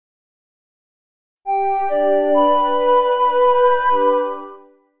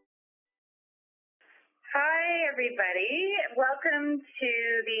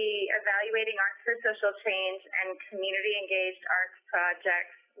Social Change and Community Engaged Arts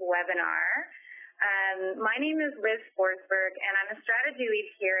Projects webinar. My name is Liz Forsberg, and I'm a strategy lead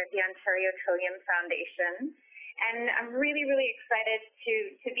here at the Ontario Trillium Foundation. And I'm really, really excited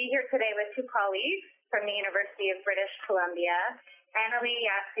to be here today with two colleagues from the University of British Columbia, Annalie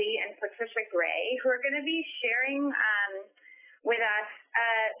Yassy and Patricia Gray, who are going to be sharing with us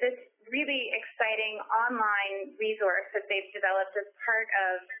this really exciting online resource that they've developed as part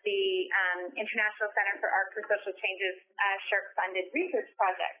of the International Center for Art for Social Change's SHARP-funded research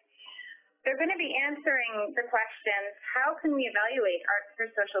project. They're going to be answering the questions, how can we evaluate arts for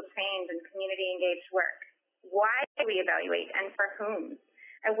social change and community-engaged work? Why do we evaluate and for whom?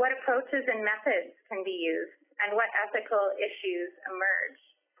 And what approaches and methods can be used? And what ethical issues emerge?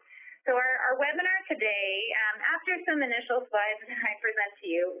 So our webinar today, after some initial slides that I present to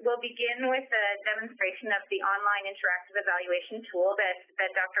you, will begin with a demonstration of the online interactive evaluation tool that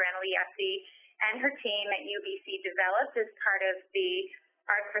Dr. Annalie Yassy and her team at UBC developed as part of the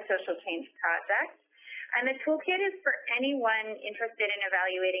Art for Social Change project. And the toolkit is for anyone interested in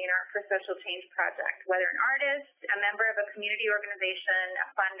evaluating an Art for Social Change project, whether an artist, a member of a community organization, a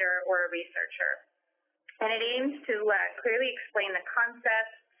funder, or a researcher. And it aims to clearly explain the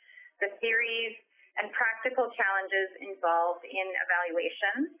concepts, the theories, and practical challenges involved in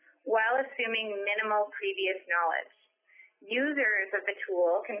evaluation while assuming minimal previous knowledge. Users of the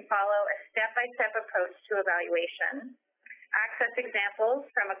tool can follow a step-by-step approach to evaluation, access examples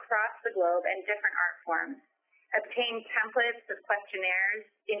from across the globe and different art forms, obtain templates of questionnaires,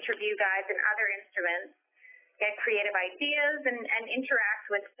 interview guides, and other instruments, get creative ideas, and interact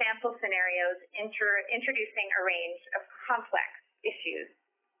with sample scenarios, introducing a range of complex issues.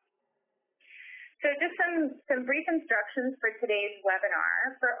 So just some brief instructions for today's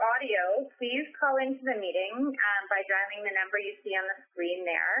webinar. For audio, please call into the meeting by dialing the number you see on the screen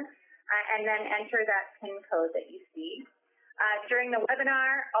there, and then enter that PIN code that you see. During the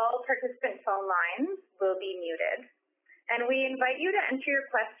webinar, all participant phone lines will be muted. And we invite you to enter your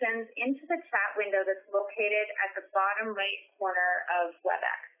questions into the chat window that's located at the bottom right corner of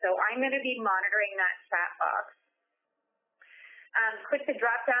WebEx. So I'm going to be monitoring that chat box. Click the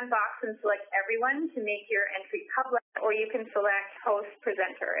drop-down box and select everyone to make your entry public, or you can select host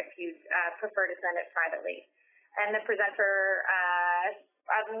presenter if you prefer to send it privately. And the presenter,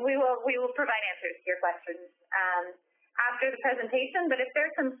 we will provide answers to your questions after the presentation, but if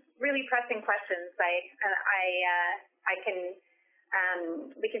there's some really pressing questions,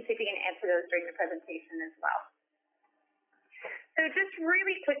 we can see if we can answer those during the presentation as well. So just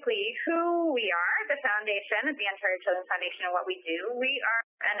really quickly, who we are, the foundation, the Ontario Children's Foundation, and what we do. We are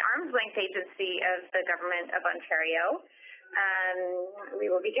an arm's-length agency of the Government of Ontario.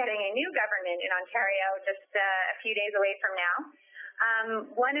 We will be getting a new government in Ontario just a few days away from now.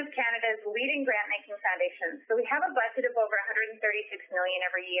 One of Canada's leading grant-making foundations. So we have a budget of over $136 million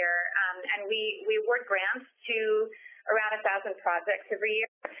every year, and we award grants to around 1,000 projects every year.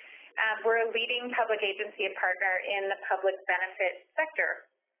 We're a leading public agency and partner in the public benefit sector.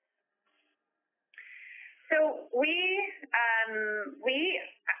 So we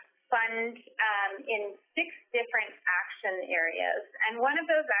fund in 6 different action areas, and one of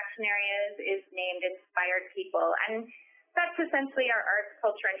those action areas is named Inspired People. And that's essentially our arts,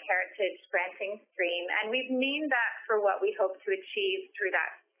 culture, and heritage granting stream, and we've named that for what we hope to achieve through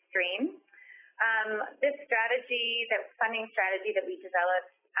that stream. This strategy, that funding strategy that we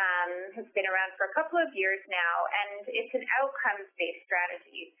developed, has been around for a couple of years now, and it's an outcomes-based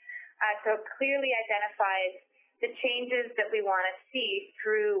strategy. So it clearly identifies the changes that we want to see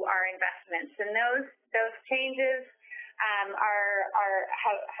through our investments, and those changes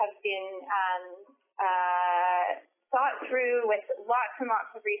have been thought through with lots and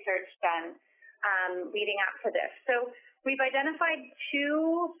lots of research done leading up to this. So we've identified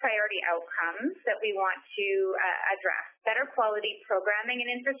 2 priority outcomes that we want to address: better quality programming and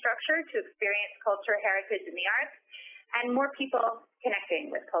infrastructure to experience culture, heritage, and the arts, and more people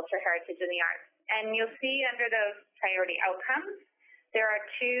connecting with culture, heritage, and the arts. And you'll see under those priority outcomes, there are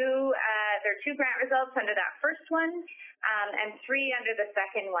 2 grant results under that first one, and 3 under the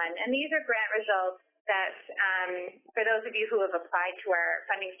second one. And these are grant results that, for those of you who have applied to our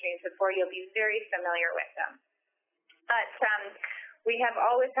funding streams before, you'll be very familiar with them. But we have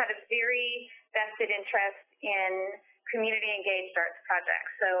always had a very vested interest in community-engaged arts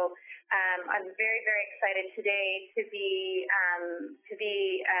projects. So I'm very, very excited today to be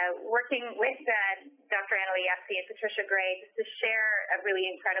working with Dr. Annalie Yassy and Patricia Gray just to share a really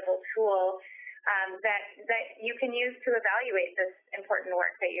incredible tool that you can use to evaluate this important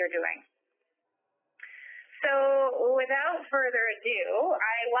work that you're doing. So without further ado,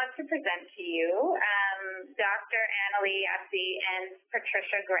 I want to present to you Dr. Annalee Yassey and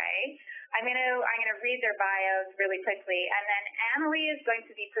Patricia Gray. I'm gonna read their bios really quickly, and then Annalee is going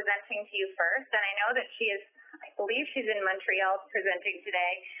to be presenting to you first, and I know that I believe she's in Montreal presenting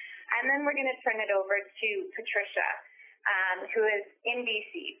today, and then we're going to turn it over to Patricia, who is in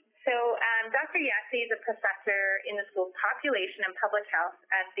BC. So Dr. Yassey is a professor in the School of Population and Public Health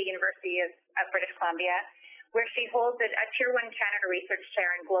at the University of British Columbia, where she holds a Tier 1 Canada Research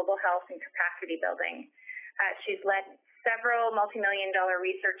Chair in Global Health and Capacity Building. She's led several multi-million-dollar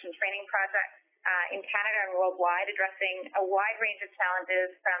research and training projects in Canada and worldwide, addressing a wide range of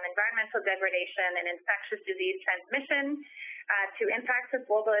challenges from environmental degradation and infectious disease transmission to impacts of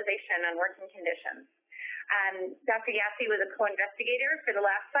globalization on working conditions. Dr. Yassey was a co-investigator for the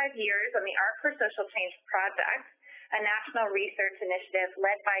last 5 years on the Art for Social Change project, a national research initiative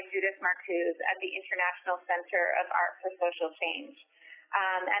led by Judith Marcoux at the International Center of Art for Social Change.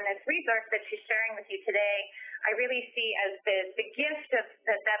 And this resource that she's sharing with you today, I really see as the gift of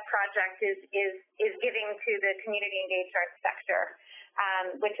that project is giving to the community engaged arts sector,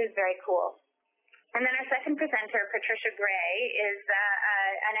 which is very cool. And then our second presenter, Patricia Gray, is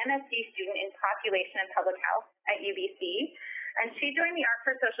an MSc student in Population and Public Health at UBC, and she joined the Art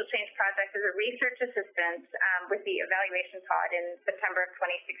for Social Change project as a research assistant with the evaluation pod in September of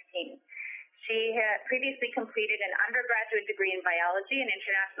 2016. She had previously completed an undergraduate degree in biology and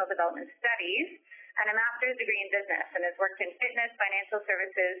international development studies and a master's degree in business, and has worked in fitness, financial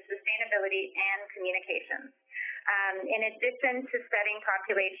services, sustainability, and communications. In addition to studying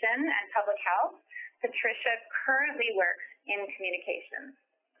population and public health, Patricia currently works in communications.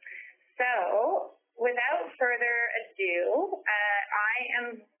 So, without further ado, I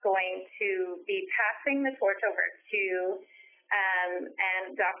am going to be passing the torch over to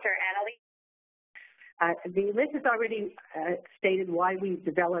Dr. Annalee. The list has already stated why we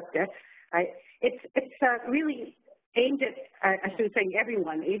developed it. It's really aimed at, I should say,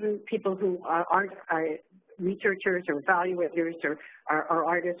 everyone, even people who aren't researchers or evaluators or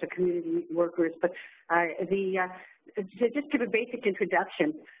artists or community workers, but to just give a basic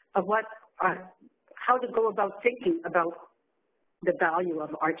introduction of how to go about thinking about the value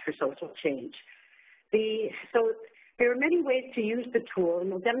of arts for social change. So there are many ways to use the tool,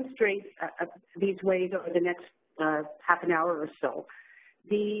 and we'll demonstrate these ways over the next half an hour or so.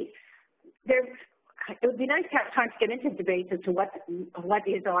 It would be nice to have time to get into debates as to what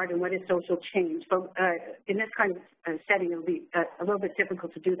is art and what is social change. But in this kind of setting, it will be a little bit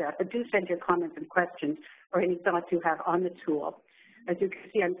difficult to do that. But do send your comments and questions or any thoughts you have on the tool. As you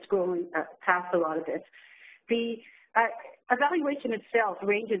can see, I'm scrolling past a lot of this. The evaluation itself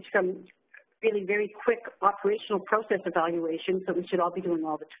ranges from really very quick operational process evaluations that we should all be doing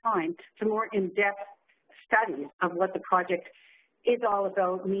all the time to more in-depth studies of what the project is all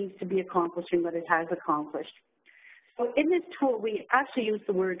about, needs to be accomplished, and what it has accomplished. So in this tool, we actually use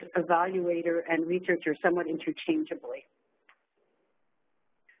the word evaluator and researcher somewhat interchangeably.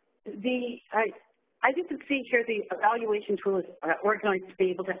 As you can see here, the evaluation tool is organized to be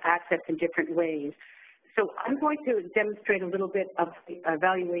able to access in different ways. So I'm going to demonstrate a little bit of the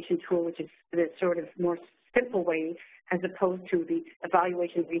evaluation tool, which is the sort of more simple way, as opposed to the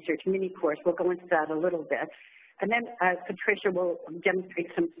evaluation research mini course. We'll go into that a little bit. And then Patricia will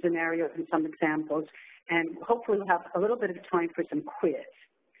demonstrate some scenarios and some examples, and hopefully we'll have a little bit of time for some quiz.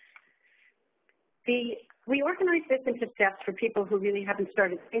 We organize this into steps for people who really haven't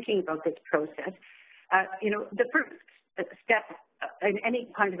started thinking about this process. The first step in any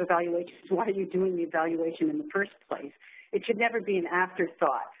kind of evaluation is, why are you doing the evaluation in the first place? It should never be an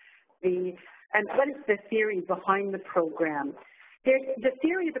afterthought. And what is the theory behind the program? There's the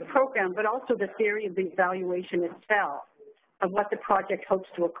theory of the program, but also the theory of the evaluation itself, of what the project hopes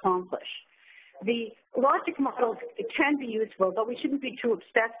to accomplish. The logic models can be useful, but we shouldn't be too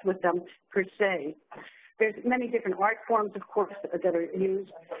obsessed with them per se. There's many different art forms, of course, that are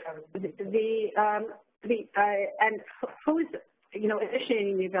used. And who is,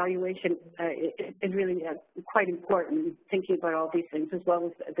 initiating the evaluation is really quite important in thinking about all these things, as well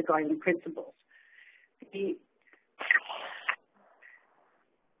as the guiding principles.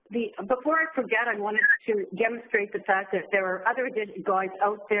 Before I forget, I wanted to demonstrate the fact that there are other guides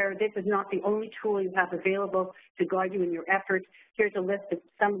out there. This is not the only tool you have available to guide you in your efforts. Here's a list of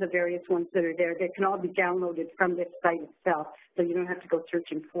some of the various ones that are there. They can all be downloaded from this site itself, so you don't have to go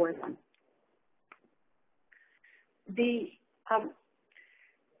searching for them.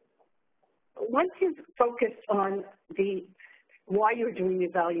 Once you've focused on why you're doing the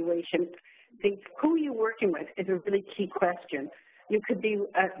evaluation, who you're working with is a really key question. You could be,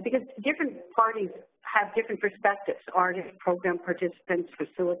 because different parties have different perspectives, artists, program participants,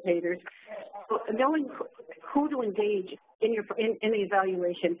 facilitators. So knowing who to engage in the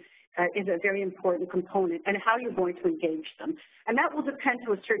evaluation is a very important component, and how you're going to engage them. And that will depend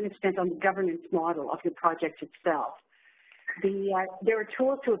to a certain extent on the governance model of your project itself. There are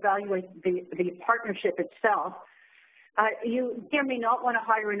tools to evaluate the partnership itself. You may or may not want to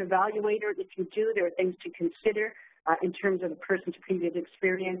hire an evaluator. If you do, there are things to consider in terms of the person's previous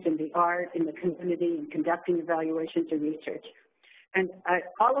experience in the art, in the community, in conducting evaluations and research. And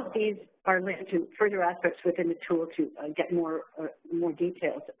all of these are linked to further aspects within the tool to get more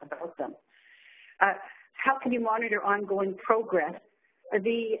details about them. How can you monitor ongoing progress?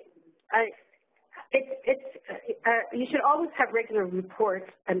 You should always have regular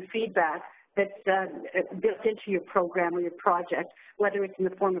reports and feedback that's built into your program or your project, whether it's in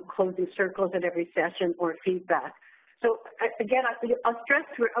the form of closing circles at every session or feedback. So again, I'll stress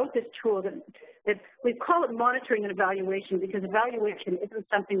throughout this tool that we call it monitoring and evaluation, because evaluation isn't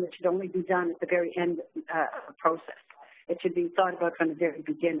something that should only be done at the very end of the process. It should be thought about from the very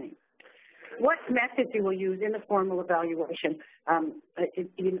beginning. What methods you will use in the formal evaluation are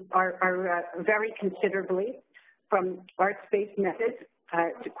vary considerably, from arts-based methods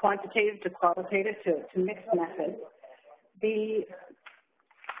to quantitative to qualitative to mixed methods.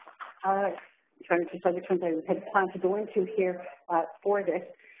 Trying to decide which ones I had planned to go into here for this.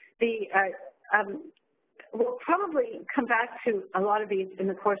 We'll probably come back to a lot of these in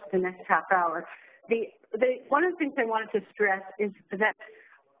the course of the next half hour. One of the things I wanted to stress is that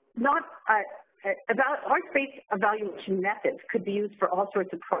arts-based evaluation methods could be used for all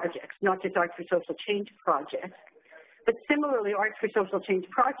sorts of projects, not just Arts for Social Change projects. But similarly, Arts for Social Change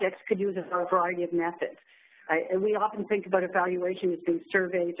projects could use a variety of methods. We often think about evaluation as being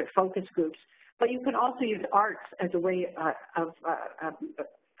surveys or focus groups, but you can also use arts as a way of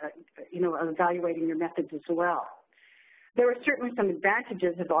evaluating your methods as well. There are certainly some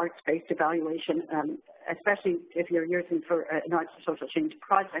advantages of arts-based evaluation, especially if you're using for an Arts for Social Change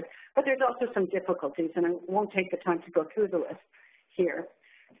project, but there's also some difficulties, and I won't take the time to go through the list here.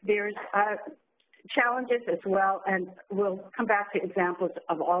 There's challenges as well, and we'll come back to examples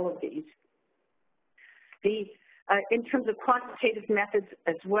of all of these. In terms of quantitative methods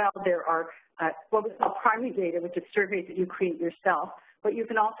as well, there are what we call primary data, which is surveys that you create yourself, but you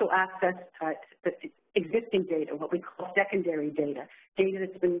can also access existing data, what we call secondary data, data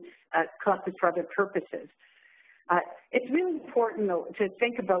that's been collected for other purposes. It's really important, though, to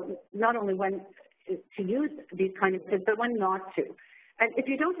think about not only when to use these kind of methods, but when not to. And if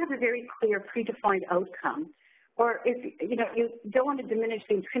you don't have a very clear, predefined outcome, or if you don't want to diminish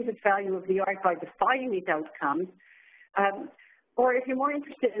the intrinsic value of the art by defining these outcomes, or if you're more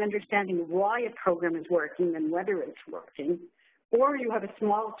interested in understanding why a program is working than whether it's working, or you have a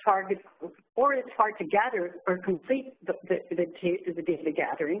small target, or it's hard to gather or complete the data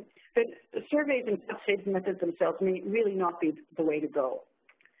gathering, then the surveys and quantitative methods themselves may really not be the way to go.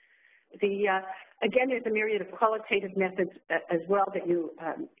 Again, there's a myriad of qualitative methods as well that you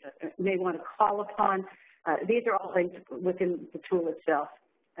may want to call upon. These are all linked within the tool itself,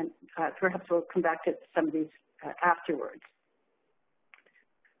 and perhaps we'll come back to some of these afterwards.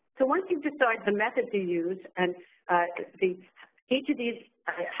 So once you've decided the methods you use, and each of these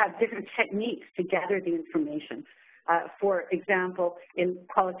have different techniques to gather the information. For example, in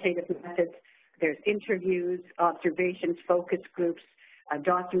qualitative methods, there's interviews, observations, focus groups,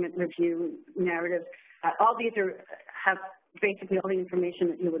 document review, narrative. All these have basically all the information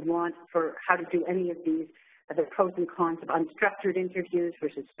that you would want for how to do any of these, the pros and cons of unstructured interviews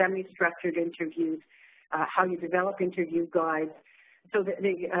versus semi-structured interviews, how you develop interview guides. So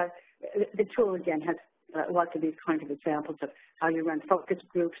the tool, again, has lots of these kinds of examples of how you run focus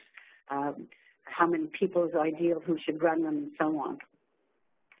groups, how many people is ideal, who should run them, and so on.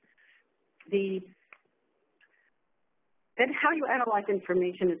 Then how you analyze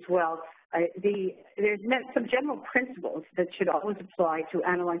information as well. There's some general principles that should always apply to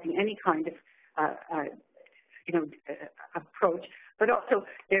analyzing any kind of approach, but also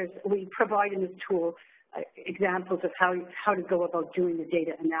we provide in this tool examples of how to go about doing the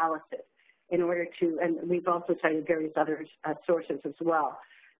data analysis in order to, and we've also cited various other sources as well,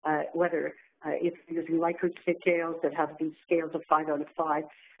 whether if you're using Likert scales that have these scales of 5 out of 5.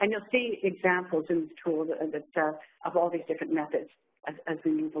 And you'll see examples in this tool of all these different methods as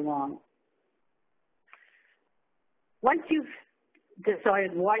we move along. Once you've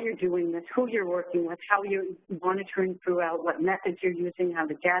decided why you're doing this, who you're working with, how you're monitoring throughout, what methods you're using, how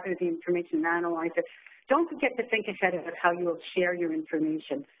to gather the information and analyze it, don't forget to think ahead of how you will share your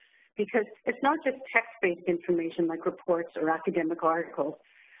information. Because it's not just text-based information like reports or academic articles,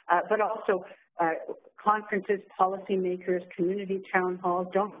 but also conferences, policymakers, community town halls.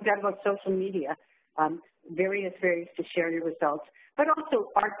 Don't forget about social media, various ways to share your results, but also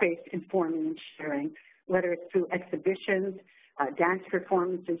art-based informing and sharing, whether it's through exhibitions, dance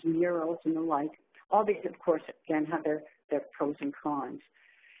performances, murals, and the like. All these, of course, again, have their pros and cons.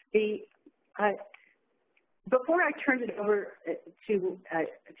 Before I turn it over to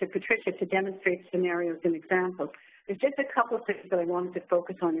Patricia to demonstrate scenarios and examples, there's just a couple of things that I wanted to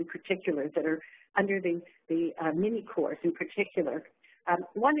focus on in particular that are under the mini course in particular.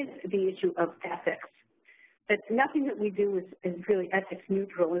 One is the issue of ethics. That nothing that we do is really ethics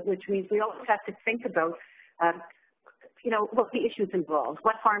neutral, which means we always have to think about, what the issues involved,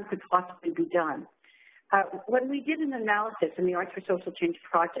 what harm could possibly be done. When we did an analysis in the Arts for Social Change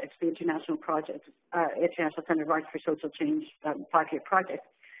projects, the International Center of Arts for Social Change 5-year project,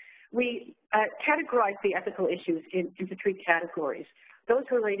 we categorized the ethical issues into 3 categories. Those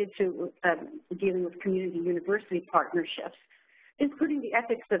related to dealing with community-university partnerships, including the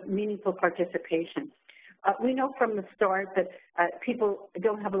ethics of meaningful participation. We know from the start that people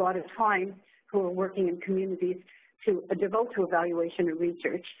don't have a lot of time who are working in communities to devote to evaluation and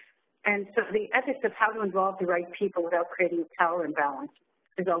research. And so the ethics of how to involve the right people without creating a power imbalance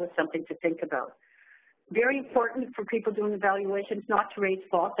is always something to think about. Very important for people doing evaluations not to raise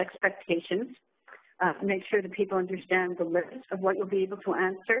false expectations. Make sure that people understand the limits of what you'll be able to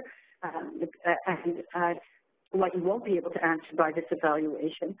answer and what you won't be able to answer by this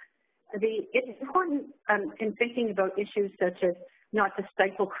evaluation. It's important in thinking about issues such as not to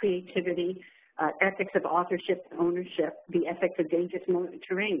stifle creativity, ethics of authorship and ownership, the ethics of dangerous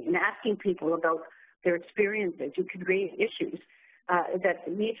terrain, and asking people about their experiences. You could raise issues that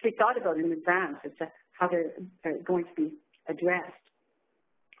need to be thought about in advance as to how they're going to be addressed.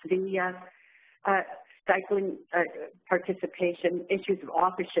 The stifling participation, issues of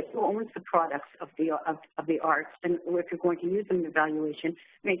authorship, who owns the products of the arts, and if you're going to use them in evaluation,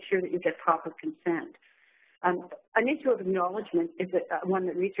 make sure that you get proper consent. An issue of acknowledgement is one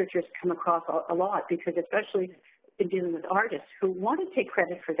that researchers come across a lot, because especially in dealing with artists who want to take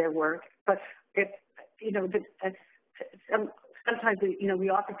credit for their work, but if sometimes we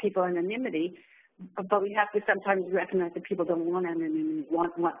offer people anonymity, but we have to sometimes recognize that people don't want anonymity,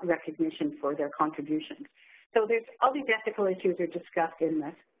 want recognition for their contributions. So there's all these ethical issues are discussed in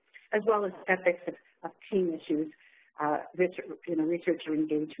this, as well as ethics of team issues, researcher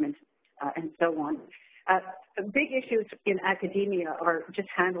engagement, and so on. Big issues in academia are just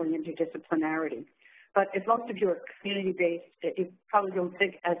handling interdisciplinarity. But if most of you are community-based, you probably don't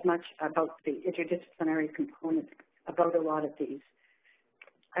think as much about the interdisciplinary component about a lot of these.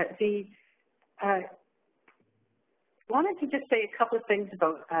 I wanted to just say a couple of things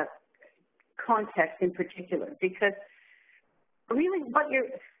about context in particular, because really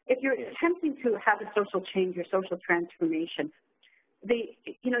if you're attempting to have a social change or social transformation,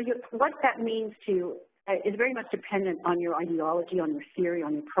 what that means to you is very much dependent on your ideology, on your theory,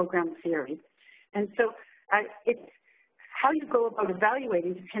 on your program theory. And so it's how you go about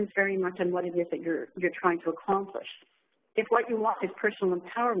evaluating depends very much on what it is that you're trying to accomplish. If what you want is personal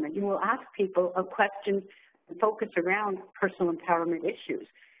empowerment, you will ask people questions and focus around personal empowerment issues.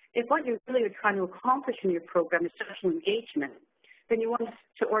 If what you really are trying to accomplish in your program is social engagement, then you want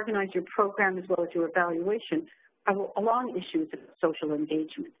to organize your program as well as your evaluation along issues of social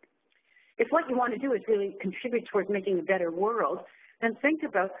engagement. If what you want to do is really contribute towards making a better world, then think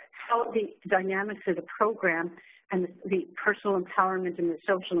about how the dynamics of the program and the personal empowerment and the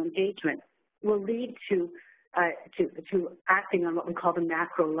social engagement will lead to acting on what we call the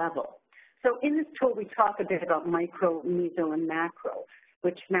macro level. So in this tool, we talk a bit about micro, meso, and macro,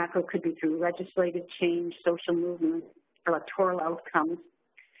 which macro could be through legislative change, social movement, electoral outcomes,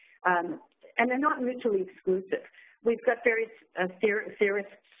 and they're not mutually exclusive. We've got various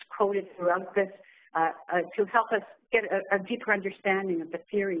theorists quoted throughout this to help us get a deeper understanding of the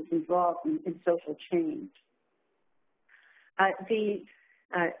theories involved in social change.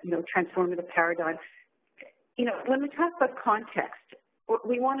 Transformative paradigm. When we talk about context,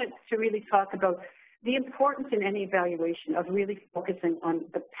 we wanted to really talk about the importance in any evaluation of really focusing on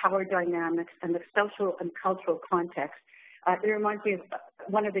the power dynamics and the social and cultural context. It reminds me of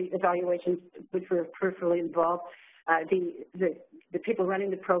one of the evaluations which were peripherally involved. The people running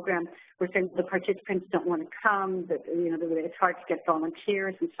the program were saying the participants don't want to come, that it's hard to get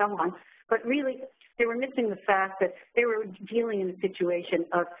volunteers and so on. But really, they were missing the fact that they were dealing in a situation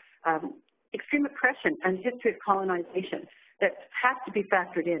of extreme oppression and history of colonization that has to be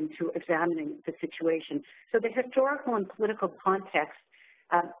factored into examining the situation. So the historical and political context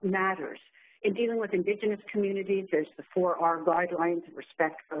matters. In dealing with Indigenous communities, there's the 4R guidelines of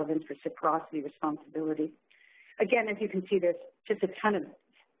respect, relevance, reciprocity, responsibility. Again, as you can see, there's just a ton of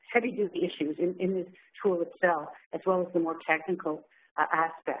heavy-duty issues in this tool itself, as well as the more technical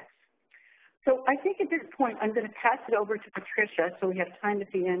aspects. So I think at this point, I'm going to pass it over to Patricia, so we have time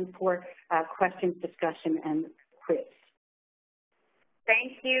at the end for questions, discussion, and quiz.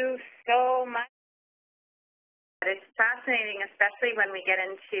 Thank you so much. It's fascinating, especially when we get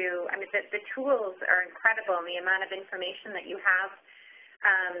into, I mean, the tools are incredible, and the amount of information that you have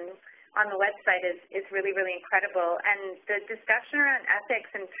on the website is really, really incredible. And the discussion around ethics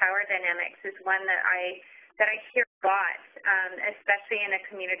and power dynamics is one that I hear a lot, especially in a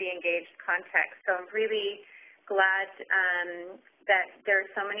community-engaged context. So I'm really glad that there are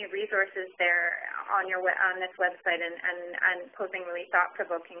so many resources there on this website and posing really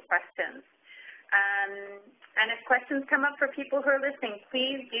thought-provoking questions. And if questions come up for people who are listening,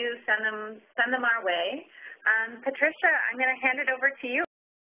 please do send them our way. Patricia, I'm going to hand it over to you.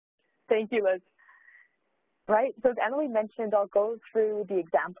 Thank you, Liz. Right, so as Emily mentioned, I'll go through the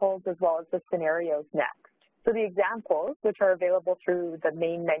examples as well as the scenarios next. So the examples, which are available through the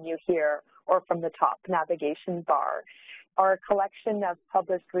main menu here or from the top navigation bar, are a collection of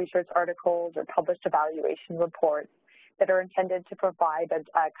published research articles or published evaluation reports that are intended to provide a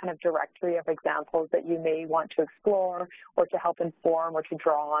kind of directory of examples that you may want to explore or to help inform or to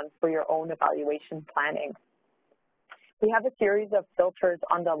draw on for your own evaluation planning. We have a series of filters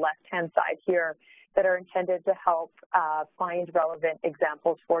on the left-hand side here that are intended to help find relevant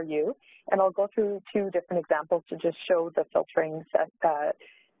examples for you. And I'll go through two different examples to just show the filtering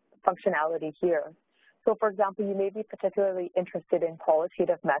functionality here. So for example, you may be particularly interested in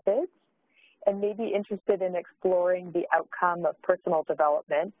qualitative methods and may be interested in exploring the outcome of personal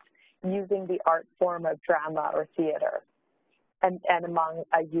development using the art form of drama or theater and among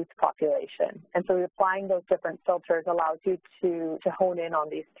a youth population. And so applying those different filters allows you to hone in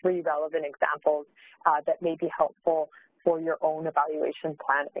on these three relevant examples that may be helpful for your own evaluation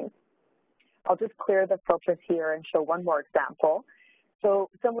planning. I'll just clear the filters here and show one more example.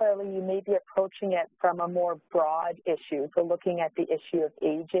 So similarly, you may be approaching it from a more broad issue, so looking at the issue of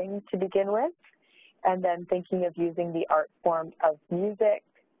aging to begin with, and then thinking of using the art form of music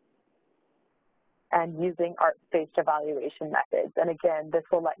and using art-based evaluation methods. And again, this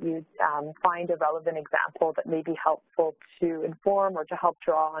will let you find a relevant example that may be helpful to inform or to help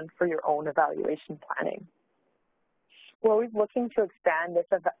draw on for your own evaluation planning. We're always looking to expand this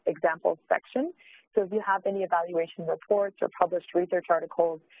example section. So if you have any evaluation reports or published research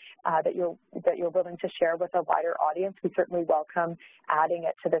articles that you're willing to share with a wider audience, we certainly welcome adding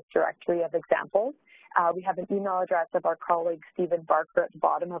it to this directory of examples. We have an email address of our colleague, Stephen Barker, at the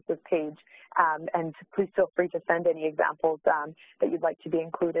bottom of this page, and please feel free to send any examples that you'd like to be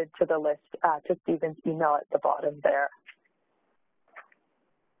included to the list to Stephen's email at the bottom there.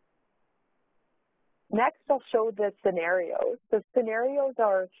 Next, I'll show the scenarios. The scenarios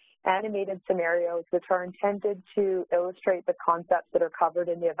are animated scenarios which are intended to illustrate the concepts that are covered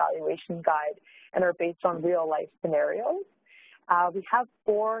in the evaluation guide and are based on real-life scenarios. We have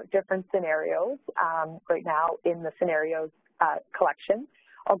 4 different scenarios right now in the scenarios collection.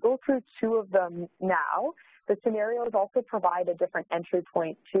 I'll go through 2 of them now. The scenarios also provide a different entry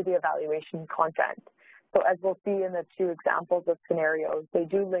point to the evaluation content. So as we'll see in the 2 examples of scenarios, they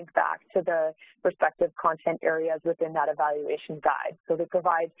do link back to the respective content areas within that evaluation guide. So they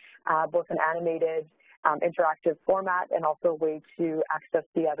provide both an animated interactive format and also a way to access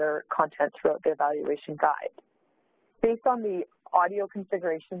the other content throughout the evaluation guide. Based on the audio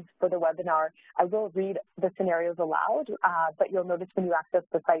configurations for the webinar, I will read the scenarios aloud, but you'll notice when you access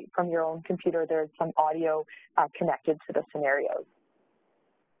the site from your own computer, there's some audio connected to the scenarios.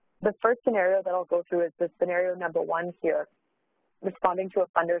 The first scenario that I'll go through is the scenario number 1 here, responding to a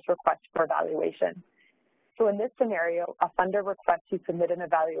funder's request for evaluation. So in this scenario, a funder requests you submit an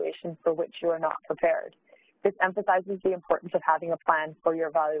evaluation for which you are not prepared. This emphasizes the importance of having a plan for your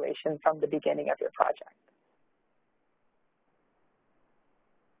evaluation from the beginning of your project.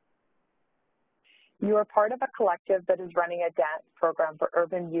 You are part of a collective that is running a dance program for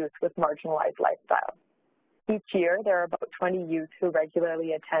urban youth with marginalized lifestyles. Each year, there are about 20 youth who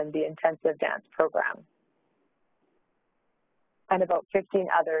regularly attend the intensive dance program, and about 15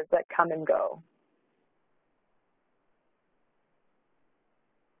 others that come and go.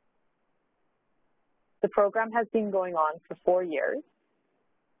 The program has been going on for 4 years,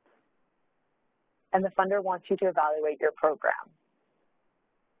 and the funder wants you to evaluate your program.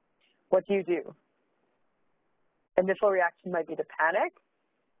 What do you do? Initial reaction might be to panic,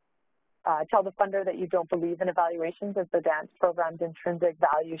 Tell the funder that you don't believe in evaluations, as the dance program's intrinsic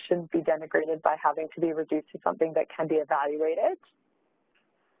value shouldn't be denigrated by having to be reduced to something that can be evaluated.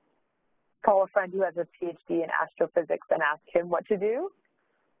 Call a friend who has a PhD in astrophysics and ask him what to do.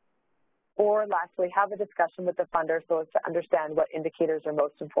 Or lastly, have a discussion with the funder so as to understand what indicators are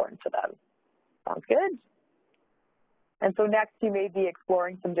most important to them. Sounds good? And so next, you may be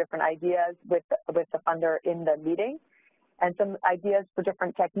exploring some different ideas with the funder in the meeting, and some ideas for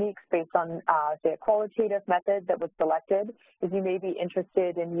different techniques based on, say, a qualitative method that was selected is you may be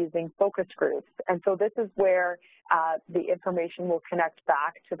interested in using focus groups. And so this is where the information will connect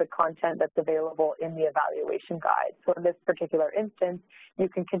back to the content that's available in the evaluation guide. So in this particular instance, you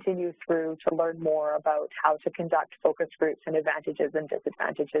can continue through to learn more about how to conduct focus groups and advantages and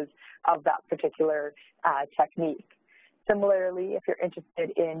disadvantages of that particular technique. Similarly, if you're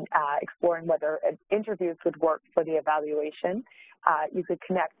interested in exploring whether interviews would work for the evaluation, you could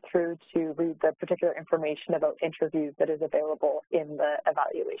connect through to read the particular information about interviews that is available in the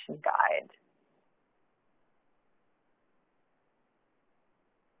evaluation guide.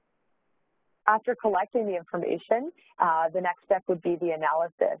 After collecting the information, the next step would be the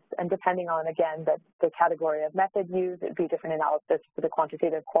analysis. And depending on, again, the category of method used, it would be different analysis for the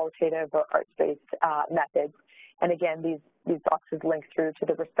quantitative, qualitative, or arts-based methods. And again, these boxes link through to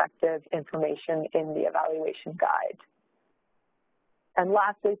the respective information in the evaluation guide. And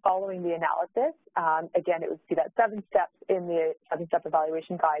lastly, following the analysis, again, it would be that 7 steps in the 7-step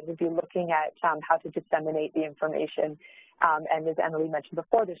evaluation guide would be looking at how to disseminate the information. And as Emily mentioned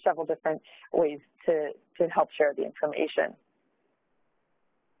before, there's several different ways to help share the information.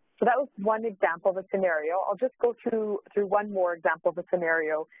 So that was one example of a scenario. I'll just go through one more example of a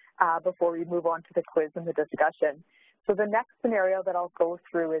scenario before we move on to the quiz and the discussion. So the next scenario that I'll go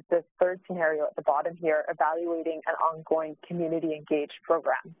through is this third scenario at the bottom here, evaluating an ongoing community-engaged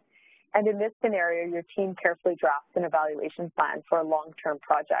program. And in this scenario, your team carefully drafts an evaluation plan for a long-term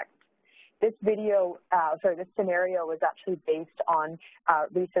project. This this scenario was actually based on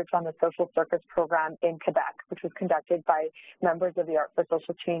research on the Social Circus program in Quebec, which was conducted by members of the Art for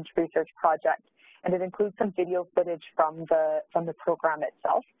Social Change Research Project. And it includes some video footage from the program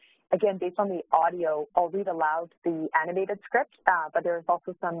itself. Again, based on the audio, I'll read aloud the animated script, but there's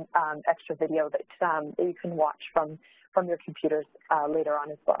also some extra video that you can watch from your computers later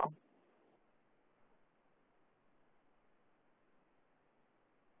on as well.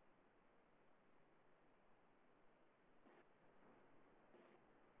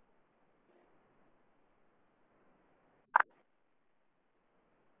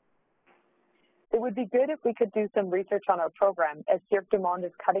 It would be good if we could do some research on our program, as Cirque du Monde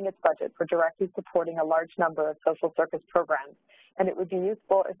is cutting its budget for directly supporting a large number of social circus programs, and it would be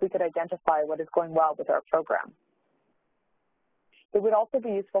useful if we could identify what is going well with our program. It would also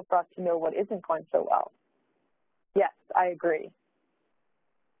be useful for us to know what isn't going so well. Yes, I agree.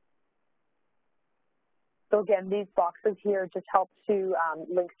 So again, these boxes here just help to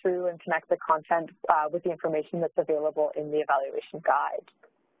link through and connect the content with the information that's available in the evaluation guide.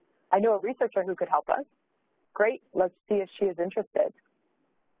 I know a researcher who could help us. Great, let's see if she is interested.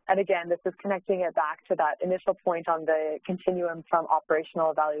 And again, this is connecting it back to that initial point on the continuum from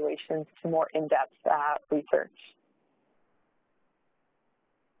operational evaluations to more in-depth research.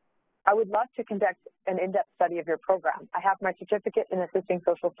 I would love to conduct an in-depth study of your program. I have my certificate in assisting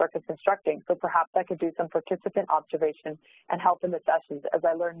social circus instructing, so perhaps I could do some participant observation and help in the sessions as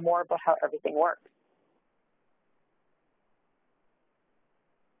I learn more about how everything works.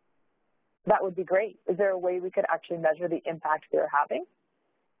 That would be great. Is there a way we could actually measure the impact they're having?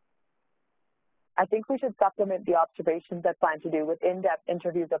 I think we should supplement the observations I plan to do with in-depth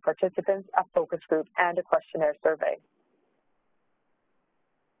interviews of participants, a focus group, and a questionnaire survey.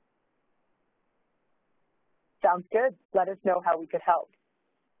 Sounds good. Let us know how we could help.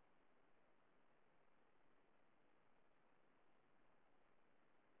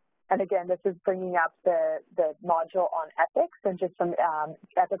 And again, this is bringing up the module on ethics and just some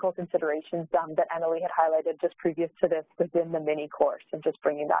ethical considerations that Emily had highlighted just previous to this within the mini course, and just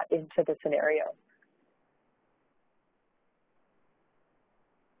bringing that into the scenario.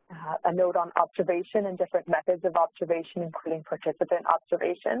 A note on observation and different methods of observation, including participant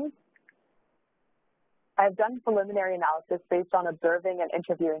observations. I've done preliminary analysis based on observing and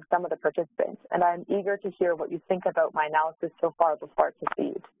interviewing some of the participants, and I'm eager to hear what you think about my analysis so far before I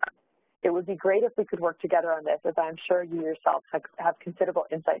proceed. It would be great if we could work together on this, as I'm sure you yourself have considerable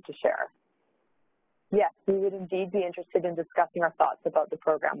insight to share. Yes, we would indeed be interested in discussing our thoughts about the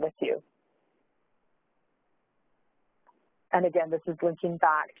program with you. And again, this is linking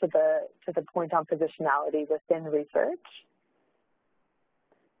back to the point on positionality within research.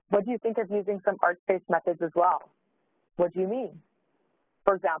 What do you think of using some arts-based methods as well? What do you mean?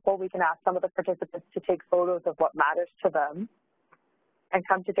 For example, we can ask some of the participants to take photos of what matters to them and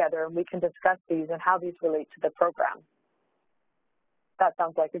come together and we can discuss these and how these relate to the program. That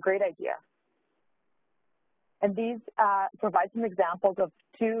sounds like a great idea. And these provide some examples of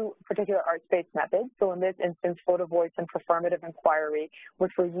two particular arts-based methods. So in this instance, photo voice and performative inquiry,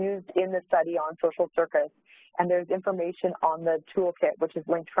 which were used in the study on social circus. And there's information on the toolkit, which is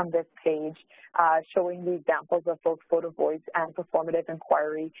linked from this page, showing the examples of both photo voice and performative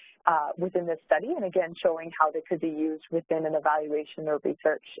inquiry within this study, and again, showing how they could be used within an evaluation or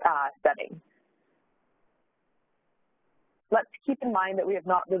research setting. Let's keep in mind that we have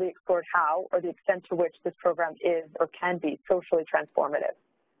not really explored how or the extent to which this program is or can be socially transformative.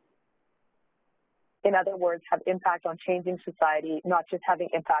 In other words, have impact on changing society, not just having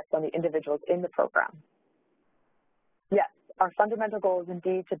impact on the individuals in the program. Yes, our fundamental goal is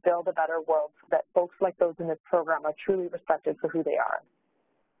indeed to build a better world so that folks like those in this program are truly respected for who they are.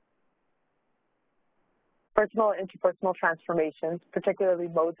 Personal and interpersonal transformations, particularly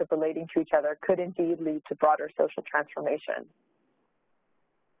modes of relating to each other, could indeed lead to broader social transformation.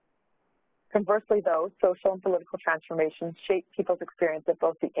 Conversely, though, social and political transformations shape people's experience at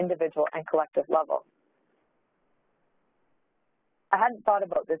both the individual and collective level. I hadn't thought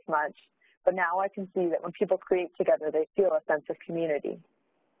about this much, but now I can see that when people create together, they feel a sense of community.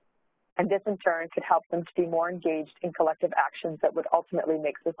 And this, in turn, could help them to be more engaged in collective actions that would ultimately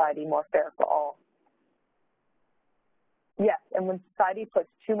make society more fair for all. Yes, and when society puts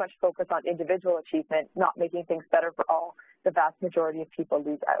too much focus on individual achievement, not making things better for all, the vast majority of people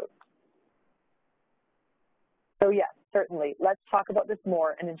lose out. So yes, certainly, let's talk about this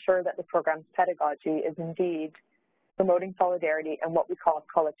more and ensure that the program's pedagogy is indeed promoting solidarity and what we call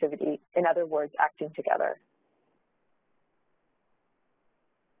collectivity, in other words, acting together.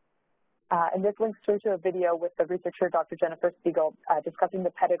 And this links through to a video with the researcher, Dr. Jennifer Spiegel, discussing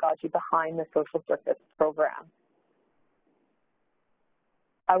the pedagogy behind the social circuit program.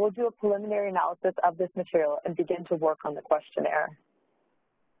 I will do a preliminary analysis of this material and begin to work on the questionnaire.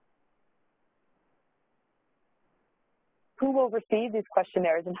 Who will receive these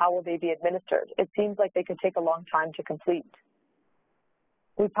questionnaires and how will they be administered? It seems like they could take a long time to complete.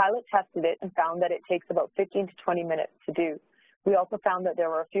 We pilot tested it and found that it takes about 15 to 20 minutes to do. We also found that there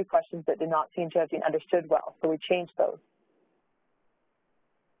were a few questions that did not seem to have been understood well, so we changed those.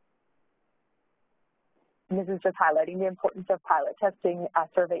 And this is just highlighting the importance of pilot testing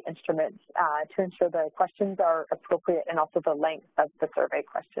survey instruments to ensure the questions are appropriate and also the length of the survey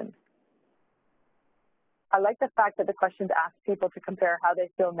questions. I like the fact that the questions ask people to compare how they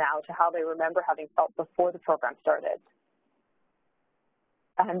feel now to how they remember having felt before the program started.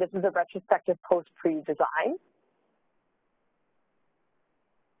 And this is a retrospective post-pre design.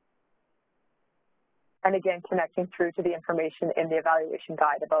 And again, connecting through to the information in the evaluation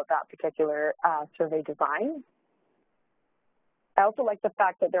guide about that particular survey design. I also like the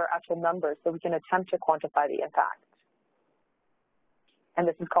fact that there are actual numbers so we can attempt to quantify the impact. And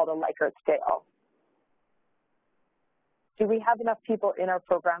this is called a Likert scale. Do we have enough people in our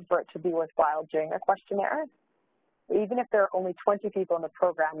program for it to be worthwhile doing a questionnaire? Even if there are only 20 people in the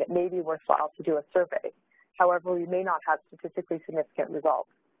program, it may be worthwhile to do a survey. However, we may not have statistically significant results.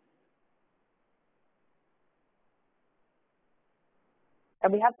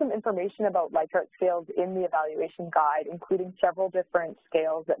 And we have some information about Likert scales in the evaluation guide, including several different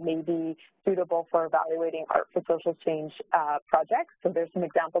scales that may be suitable for evaluating art for social change projects. So there's some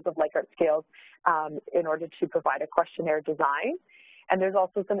examples of Likert scales in order to provide a questionnaire design. And there's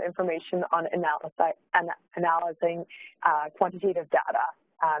also some information on analyzing quantitative data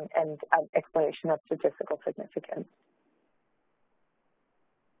and an explanation of statistical significance.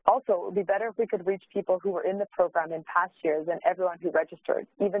 Also, it would be better if we could reach people who were in the program in past years and everyone who registered,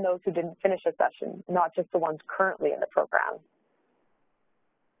 even those who didn't finish a session, not just the ones currently in the program.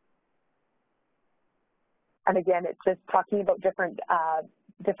 And again, it's just talking about different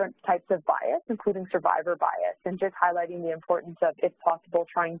types of bias, including survivor bias, and just highlighting the importance of, if possible,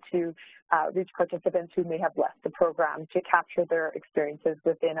 trying to reach participants who may have left the program to capture their experiences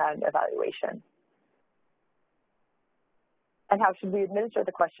within an evaluation. And how should we administer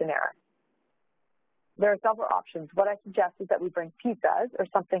the questionnaire? There are several options. What I suggest is that we bring pizzas or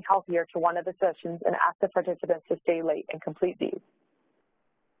something healthier to one of the sessions and ask the participants to stay late and complete these.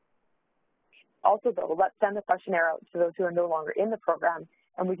 Also, though, let's send the questionnaire out to those who are no longer in the program,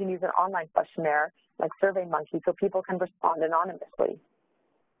 and we can use an online questionnaire like SurveyMonkey so people can respond anonymously.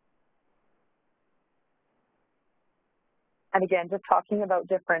 And again, just talking about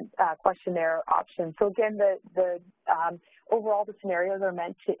different questionnaire options. So again, the Overall, the scenarios are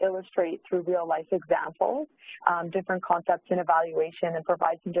meant to illustrate through real-life examples different concepts in evaluation and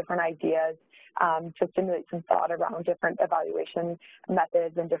provide some different ideas to stimulate some thought around different evaluation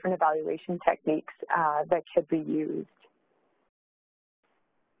methods and different evaluation techniques that could be used.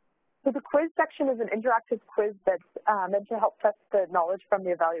 So the quiz section is an interactive quiz that's meant to help test the knowledge from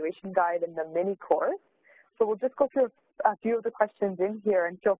the evaluation guide and the mini course. So we'll just go through a few of the questions in here,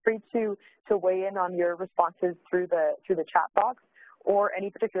 and feel free to weigh in on your responses through the chat box or any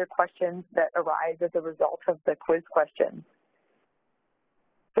particular questions that arise as a result of the quiz questions.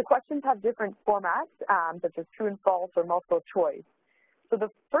 The questions have different formats, such as true and false or multiple choice. So the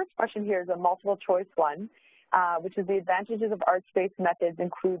first question here is a multiple choice one, which is the advantages of arts-based methods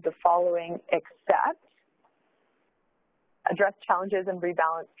include the following except address challenges and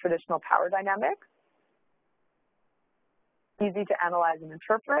rebalance traditional power dynamics, easy to analyze and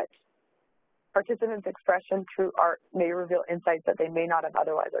interpret, participants' expression through art may reveal insights that they may not have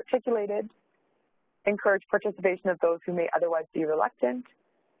otherwise articulated, encourage participation of those who may otherwise be reluctant,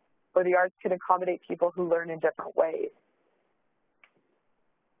 or the arts can accommodate people who learn in different ways.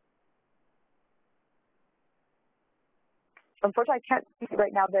 Unfortunately, I can't see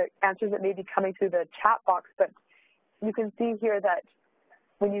right now the answers that may be coming through the chat box, but you can see here that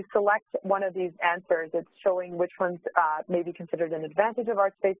when you select one of these answers, it's showing which ones may be considered an advantage of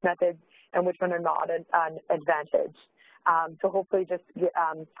arts-based methods and which one are not an advantage. So hopefully just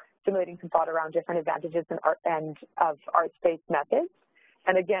stimulating some thought around different advantages of arts-based methods.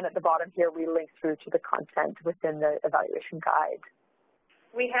 And again, at the bottom here, we link through to the content within the evaluation guide.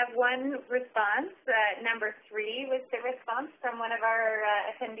 We have one response. Number 3 was the response from one of our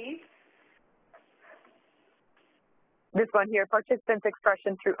attendees. This one here, participants'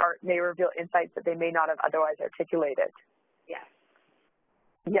 expression through art may reveal insights that they may not have otherwise articulated. Yes.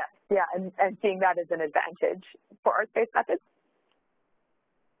 Yes, yeah, and seeing that as an advantage for arts-based methods?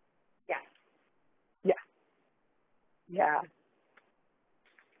 Yes. Yeah. Yeah.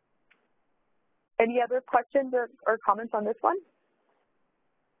 Any other questions or comments on this one?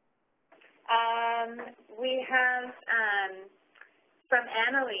 We have from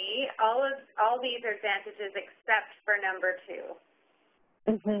Annalie, all these are advantages except for number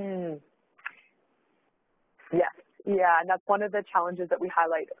 2. Mm-hmm. Yes, yeah, and that's one of the challenges that we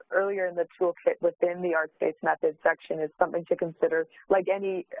highlight earlier in the toolkit within the arts-based methods section is something to consider. Like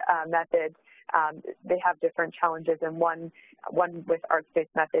any method, they have different challenges, and one with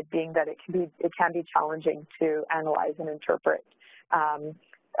arts-based method being that it can be challenging to analyze and interpret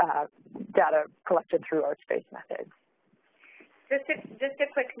data collected through arts-based methods. Just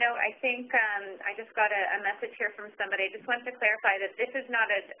a quick note, I think I just got a message here from somebody. I just want to clarify that this is not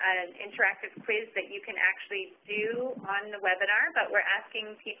an interactive quiz that you can actually do on the webinar, but we're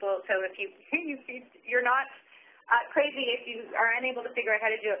asking people, so if you're not crazy if you are unable to figure out how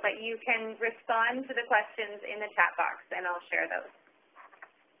to do it, but you can respond to the questions in the chat box, and I'll share those.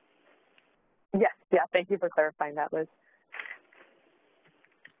 Yes, yeah, thank you for clarifying that, Liz.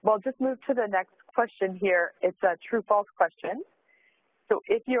 Well, just move to the next question here. It's a true-false question. So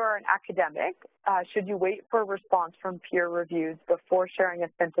if you are an academic, should you wait for a response from peer reviews before sharing a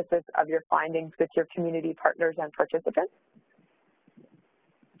synthesis of your findings with your community partners and participants?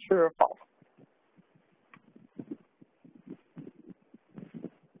 True or false?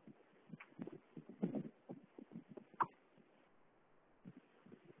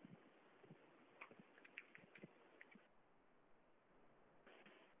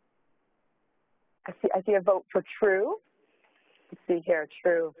 I see a vote for true. Let's see here,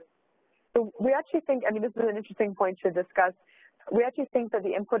 true. So we actually think, I mean, this is an interesting point to discuss. We actually think that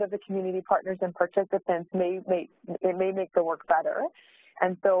the input of the community partners and participants may make the work better,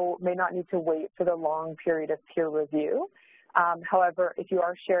 and so may not need to wait for the long period of peer review. However, if you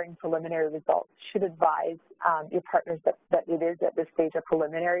are sharing preliminary results, you should advise your partners that it is at this stage a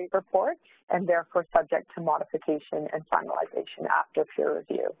preliminary report and therefore subject to modification and finalization after peer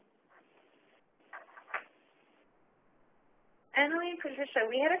review. Annalie and Patricia,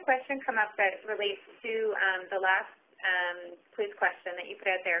 we had a question come up that relates to the last quiz question that you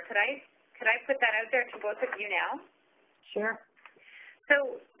put out there. Could I put that out there to both of you now? Sure.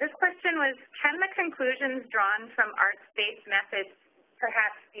 So this question was, can the conclusions drawn from arts-based methods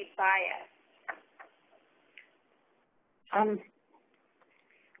perhaps be biased?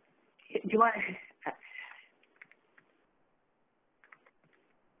 Do you want?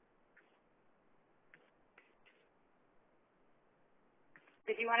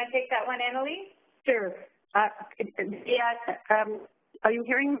 Did you want to take that one, Annalie? Sure. Are you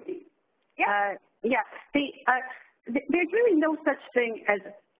hearing me? Yeah. There's really no such thing as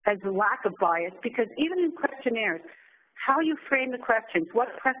a lack of bias, because even in questionnaires, how you frame the questions, what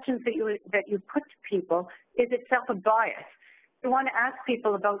questions that you put to people is itself a bias. You want to ask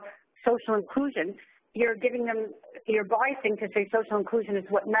people about social inclusion, you're biasing to say social inclusion is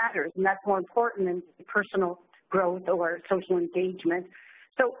what matters, and that's more important than personal growth or social engagement.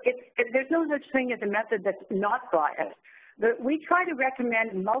 So there's no such thing as a method that's not biased. We try to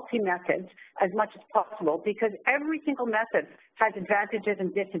recommend multi-methods as much as possible because every single method has advantages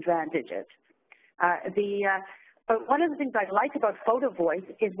and disadvantages. But one of the things I like about Photo Voice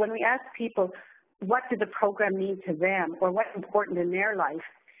is when we ask people what does the program mean to them or what's important in their life,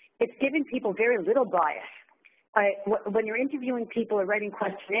 it's giving people very little bias. When you're interviewing people or writing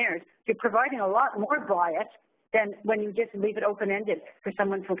questionnaires, you're providing a lot more bias than when you just leave it open-ended for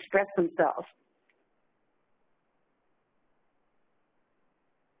someone to express themselves.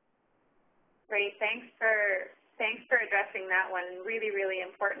 Great, thanks for addressing that one. Really, really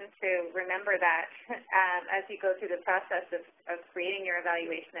important to remember that as you go through the process of creating your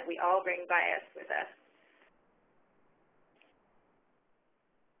evaluation, that we all bring bias with us.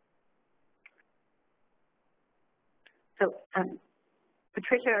 So,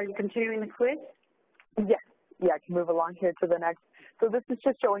 Patricia, are you continuing the quiz? Yes. Yeah, I can move along here to the next. So this is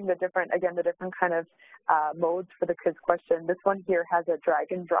just showing the different kind of modes for the quiz question. This one here has a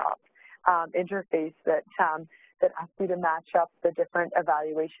drag and drop interface that asks you to match up the different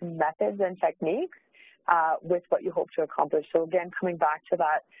evaluation methods and techniques with what you hope to accomplish. So again, coming back to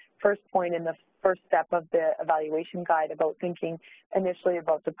that first point in the first step of the evaluation guide about thinking initially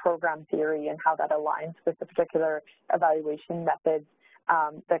about the program theory and how that aligns with the particular evaluation methods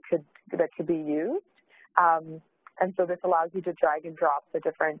that could be used. And so this allows you to drag and drop the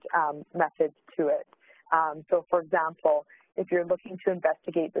different methods to it. So for example, if you're looking to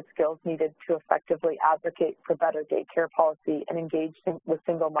investigate the skills needed to effectively advocate for better daycare policy and engage with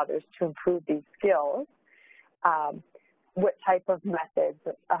single mothers to improve these skills, what type of methods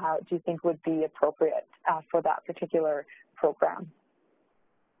do you think would be appropriate for that particular program?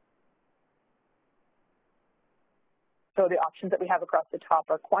 So the options that we have across the top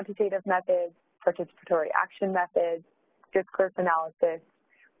are quantitative methods, participatory action methods, discourse analysis,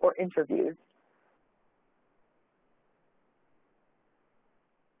 or interviews.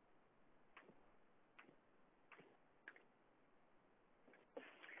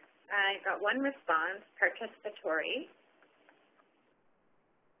 I got one response, participatory.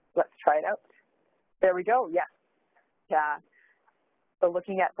 Let's try it out. There we go, yes. Yeah. So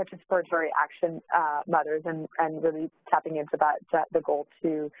looking at participatory action mothers and really tapping into that, the goal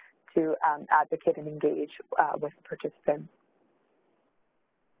to advocate and engage with the participants.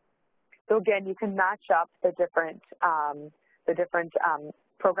 So again, you can match up the different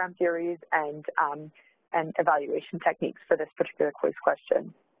program theories and evaluation techniques for this particular quiz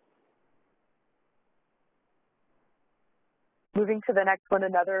question. Moving to the next one,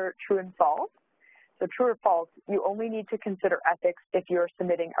 another true and false. So true or false, you only need to consider ethics if you're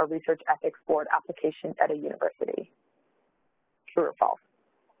submitting a research ethics board application at a university. True or false?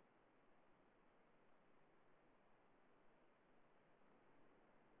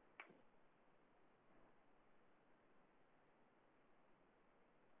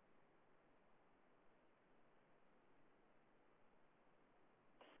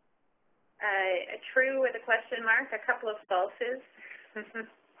 True with a question mark, a couple of falses.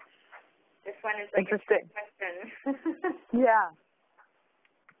 This one is like interesting. A question. Yeah.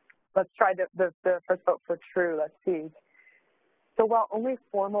 Let's try the first vote for true. Let's see. So while only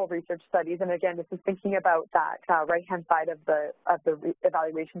formal research studies, and again, this is thinking about that right-hand side of the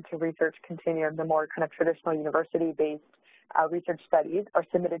evaluation to research continuum, the more kind of traditional university-based research studies are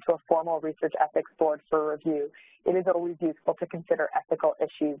submitted to a formal research ethics board for review. It is always useful to consider ethical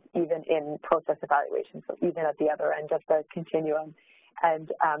issues even in process evaluation, so even at the other end of the continuum.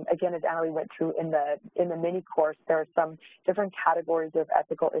 And again, as Annalie went through in the mini course, there are some different categories of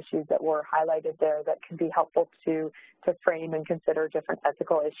ethical issues that were highlighted there that can be helpful to frame and consider different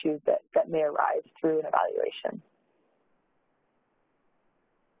ethical issues that may arise through an evaluation.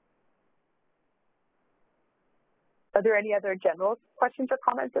 Are there any other general questions or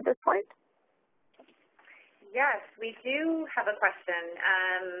comments at this point? Yes, we do have a question,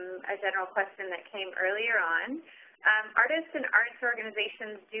 a general question that came earlier on. Artists and arts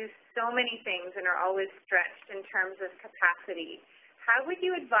organizations do so many things and are always stretched in terms of capacity. How would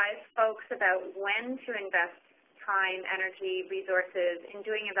you advise folks about when to invest time, energy, resources in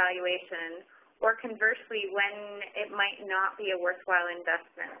doing evaluation, or conversely, when it might not be a worthwhile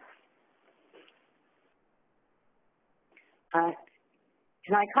investment?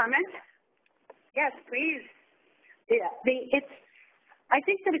 Can I comment? Yes, please. Yeah, I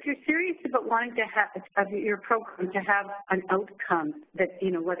think that if you're serious about wanting to have of your program to have an outcome that,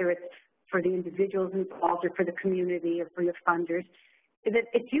 you know, whether it's for the individuals involved or for the community or for your funders, that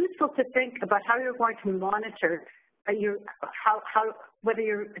it's useful to think about how you're going to monitor whether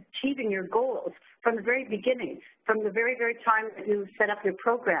you're achieving your goals from the very beginning, from the very time that you set up your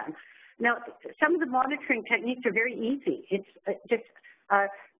program. Now, some of the monitoring techniques are very easy. It's just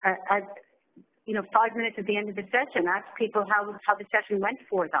you know, 5 minutes at the end of the session, ask people how the session went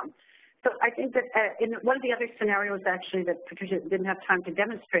for them. So I think that in one of the other scenarios, actually, that Patricia didn't have time to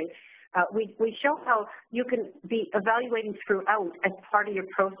demonstrate, we show how you can be evaluating throughout as part of your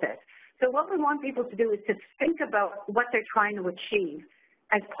process. So what we want people to do is to think about what they're trying to achieve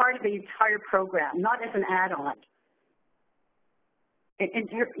as part of the entire program, not as an add-on.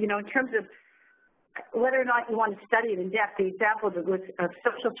 You know, in terms of whether or not you want to study it in depth, the example of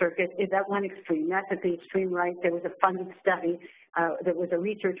social circuit is at one extreme. That's at the extreme right. There was a funded study. There was a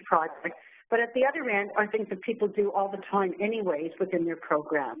research project. But at the other end are things that people do all the time anyways within their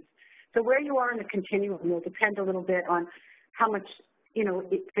programs. So where you are in the continuum will depend a little bit on how much, you know,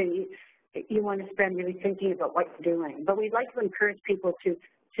 you want to spend really thinking about what you're doing. But we'd like to encourage people to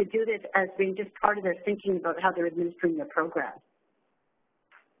do this as being just part of their thinking about how they're administering their program.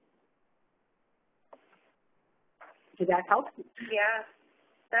 Did that help? Yeah,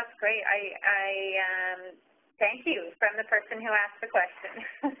 that's great. I thank you from the person who asked the question.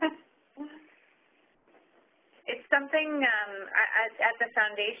 It's something at the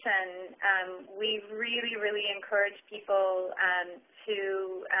foundation, we really encourage people to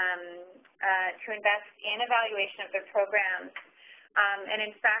invest in evaluation of their programs. And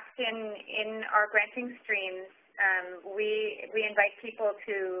in fact, in our granting streams, we invite people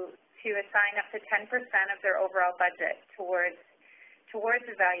to assign up to 10% of their overall budget towards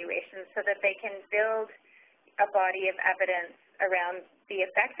evaluation so that they can build a body of evidence around the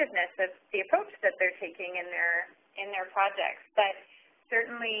effectiveness of the approach that they're taking in their projects. But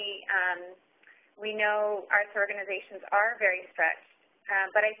certainly, we know arts organizations are very stretched.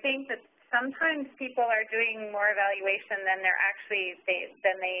 But I think that sometimes people are doing more evaluation than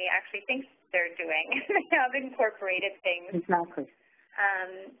they actually think they're doing. They have incorporated things. Exactly.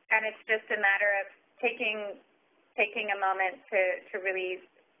 And it's just a matter of taking a moment to really,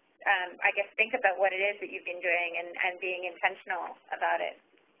 I guess, think about what it is that you've been doing and being intentional about it.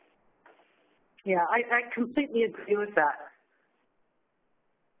 Yeah, I completely agree with that.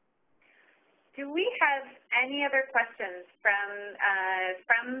 Do we have any other questions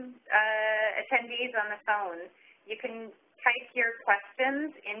from attendees on the phone? You can type your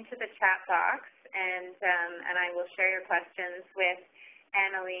questions into the chat box, and I will share your questions with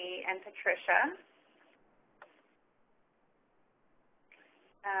Annalie and Patricia.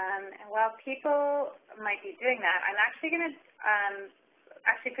 And while people might be doing that, I'm actually going to,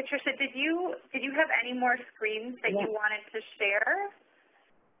 actually, Patricia, did you have any more screens that you wanted to share?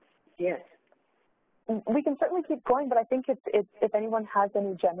 Yes. We can certainly keep going, but I think if anyone has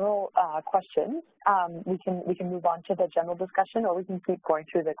any general questions, we can move on to the general discussion, or we can keep going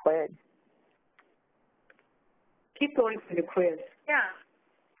through the quiz. Keep going through the quiz. Yeah.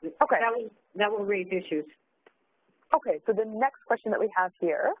 Okay. That will raise issues. Okay, so the next question that we have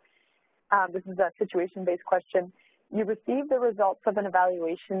here, this is a situation-based question. You received the results of an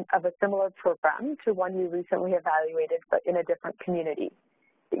evaluation of a similar program to one you recently evaluated, but in a different community.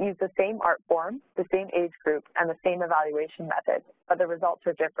 It used the same art form, the same age group, and the same evaluation method, but the results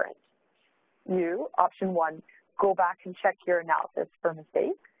are different. You, option 1, go back and check your analysis for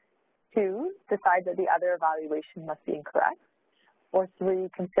mistakes. 2, decide that the other evaluation must be incorrect. Or 3,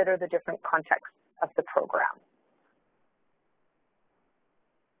 consider the different context of the program.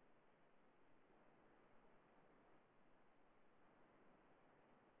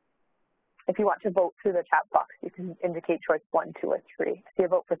 If you want to vote through the chat box, you can indicate choice 1, 2, or 3. I see a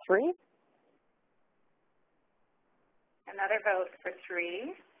vote for 3. Another vote for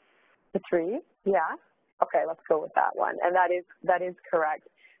 3. For 3, yeah. Okay, let's go with that one. And that is correct.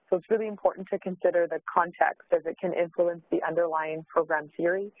 So it's really important to consider the context, as it can influence the underlying program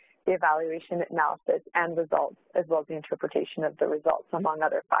theory, the evaluation, analysis, and results, as well as the interpretation of the results, among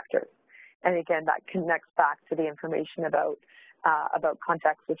other factors. And again, that connects back to the information about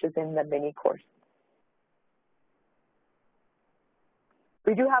context, which is in the mini course.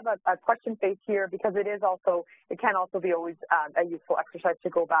 We do have a question phase here because it can also be always a useful exercise to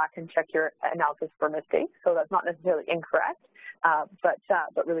go back and check your analysis for mistakes. So that's not necessarily incorrect,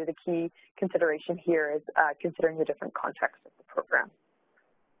 but really the key consideration here is considering the different contexts of the program.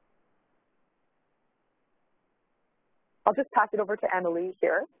 I'll just pass it over to Annalie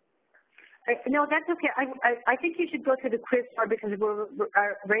here. No, that's okay. I think you should go through the quiz more because we'll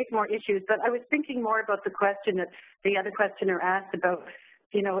raise more issues. But I was thinking more about the question that the other questioner asked about,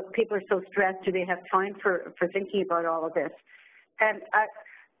 you know, people are so stressed. Do they have time for thinking about all of this? And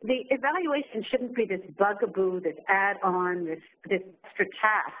the evaluation shouldn't be this bugaboo, this add-on, this extra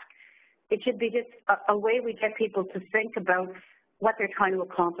task. It should be just a way we get people to think about what they're trying to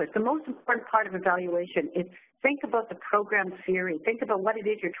accomplish. The most important part of evaluation is think about the program theory. Think about what it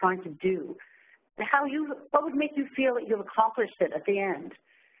is you're trying to do. What would make you feel that you've accomplished it at the end?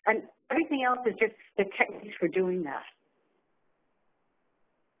 And everything else is just the techniques for doing that.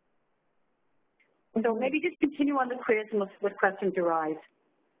 So maybe just continue on the quiz and we'll see what questions arise.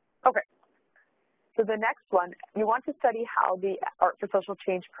 Okay. So the next one, you want to study how the Art for Social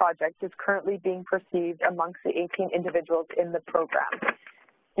Change project is currently being perceived amongst the 18 individuals in the program.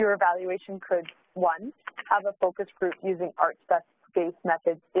 Your evaluation could, 1, have a focus group using arts-based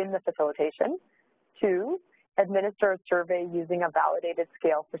methods in the facilitation. 2, administer a survey using a validated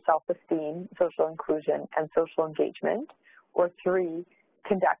scale for self-esteem, social inclusion, and social engagement. Or 3,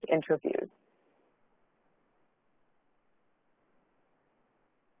 conduct interviews.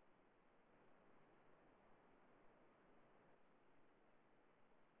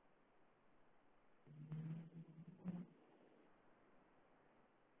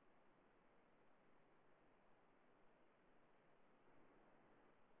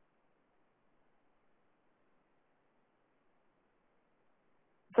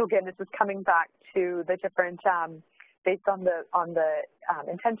 So again, this is coming back to the different, based on the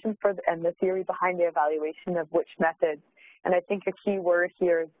intention for and the theory behind the evaluation of which methods. And I think a key word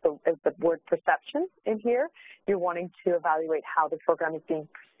here is the word perception in here. You're wanting to evaluate how the program is being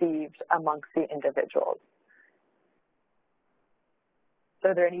perceived amongst the individuals. So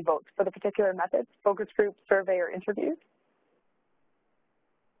are there any votes for the particular methods, focus group, survey, or interviews?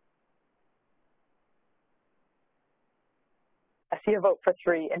 I see a vote for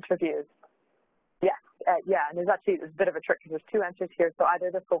 3, interviews. Yes, yeah, and there's a bit of a trick because there's 2 answers here, so either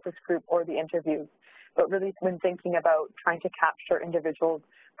the focus group or the interviews. But really, when thinking about trying to capture individuals'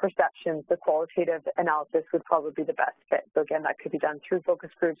 perceptions, the qualitative analysis would probably be the best fit. So again, that could be done through focus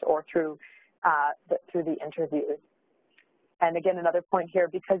groups or through the interviews. And again, another point here,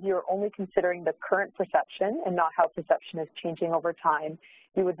 because you're only considering the current perception and not how perception is changing over time,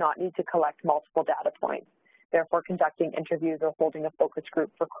 you would not need to collect multiple data points. Therefore, conducting interviews or holding a focus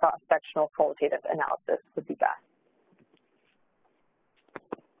group for cross-sectional qualitative analysis would be best.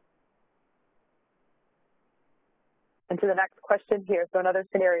 And to the next question here, so another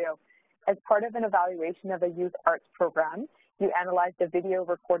scenario. As part of an evaluation of a youth arts program, you analyzed a video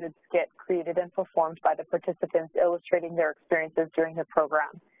recorded skit created and performed by the participants illustrating their experiences during the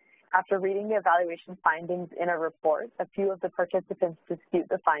program. After reading the evaluation findings in a report, a few of the participants dispute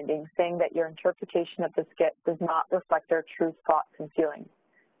the findings, saying that your interpretation of the skit does not reflect their true thoughts and feelings.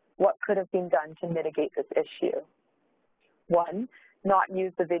 What could have been done to mitigate this issue? 1, not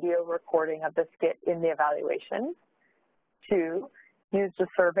use the video recording of the skit in the evaluation. 2, use the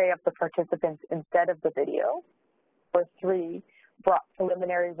survey of the participants instead of the video. Or 3, brought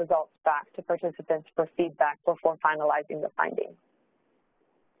preliminary results back to participants for feedback before finalizing the findings.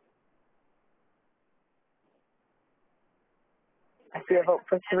 I see a vote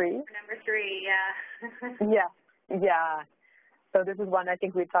for 3. For number 3, yeah. Yeah. So this is one I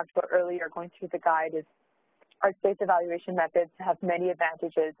think we talked about earlier going through the guide is arts-based evaluation methods have many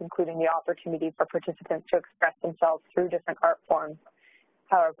advantages, including the opportunity for participants to express themselves through different art forms.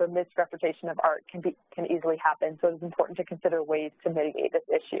 However, misinterpretation of art can easily happen, so it is important to consider ways to mitigate this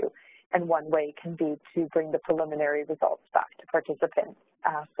issue. And one way can be to bring the preliminary results back to participants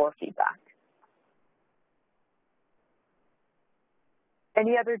for feedback.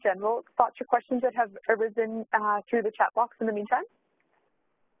 Any other general thoughts or questions that have arisen through the chat box in the meantime?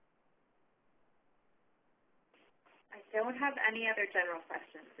 I don't have any other general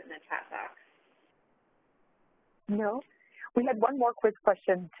questions in the chat box. No. We had one more quiz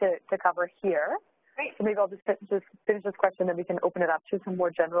question to cover here. Great. So maybe I'll just finish this question, and we can open it up to some more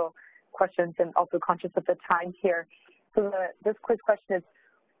general questions, and also conscious of the time here. So this quiz question is,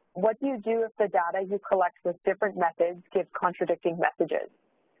 what do you do if the data you collect with different methods gives contradicting messages?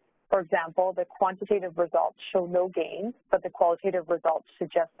 For example, the quantitative results show no gains, but the qualitative results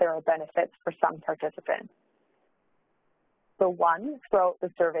suggest there are benefits for some participants. So 1, throw out the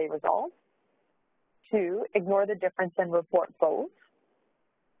survey results. 2, ignore the difference and report both.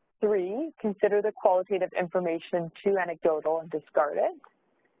 3, consider the qualitative information too anecdotal and discard it.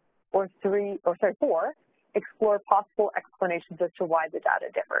 Or 4, explore possible explanations as to why the data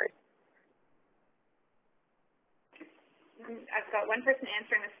differs. I've got one person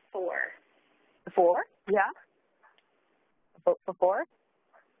answering as 4. 4, yeah? Vote for 4?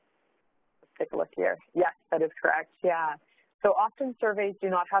 Let's take a look here. Yes, that is correct, yeah. So often surveys do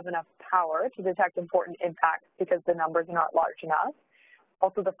not have enough power to detect important impacts because the numbers are not large enough.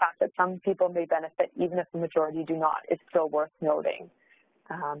 Also, the fact that some people may benefit even if the majority do not is still worth noting.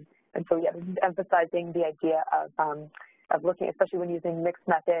 And so, yeah, this is emphasizing the idea of looking, especially when using mixed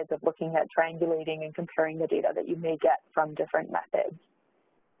methods, of looking at triangulating and comparing the data that you may get from different methods.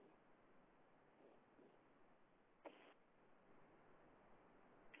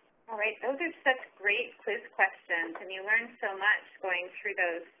 All right, those are such great quiz questions, and you learned so much going through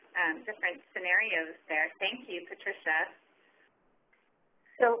those different scenarios there. Thank you, Patricia.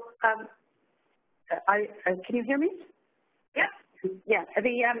 So, can you hear me? Yeah. Yeah.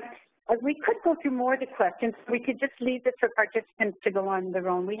 We could go through more of the questions. We could just leave this for participants to go on their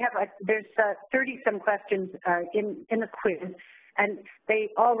own. We have there's 30-some questions in the quiz, and they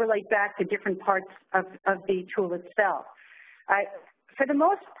all relate back to different parts of the tool itself. For the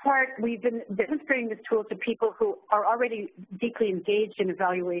most part, we've been demonstrating this tool to people who are already deeply engaged in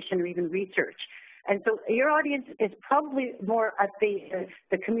evaluation or even research. And so your audience is probably more at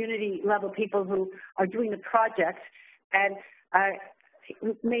the community level, people who are doing the project and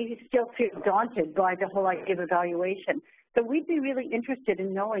may still feel daunted by the whole idea of evaluation. So we'd be really interested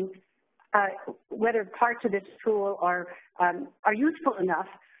in knowing whether parts of this tool are useful enough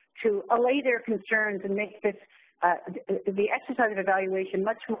to allay their concerns and make this the exercise of evaluation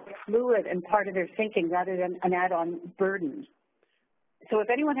much more fluid and part of their thinking rather than an add-on burden. So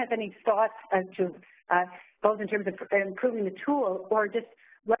if anyone has any thoughts as to both in terms of improving the tool or just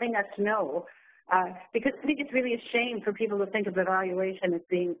letting us know, because I think it's really a shame for people to think of evaluation as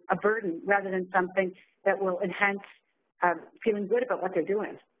being a burden rather than something that will enhance feeling good about what they're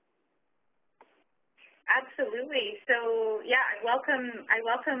doing. Absolutely. So yeah, I welcome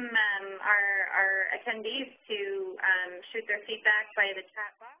our attendees to shoot their feedback via the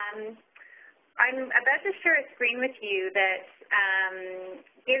chat box. I'm about to share a screen with you that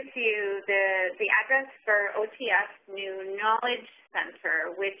gives you the address for OTF's new Knowledge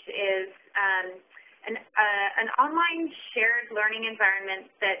Center, which is an online shared learning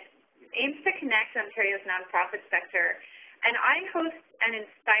environment that aims to connect Ontario's nonprofit sector. And I host an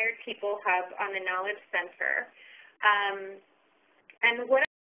Inspired People Hub on the Knowledge Center. And what I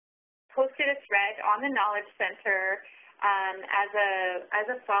posted a thread on the Knowledge Center as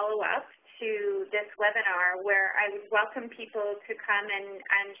a follow-up to this webinar where I would welcome people to come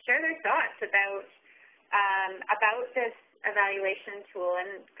and share their thoughts about this evaluation tool.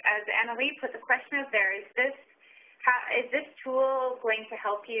 And as Annalie put the question out there, is this tool going to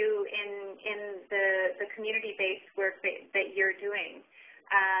help you in the community-based work that you're doing?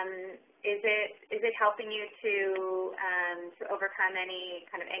 Is it helping you to overcome any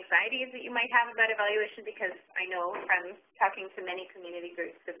kind of anxieties that you might have about evaluation? Because I know from talking to many community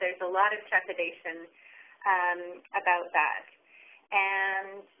groups that there's a lot of trepidation about that.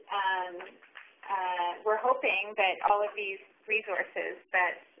 And we're hoping that all of these resources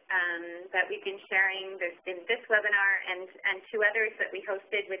that we've been sharing, there's been this webinar and 2 others that we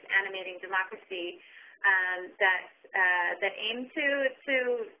hosted with Animating Democracy that aim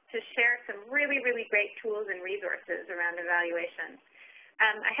to share some really great tools and resources around evaluation.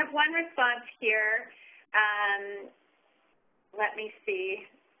 I have one response here. Let me see.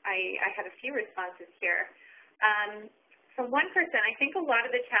 I have a few responses here. From one person, I think a lot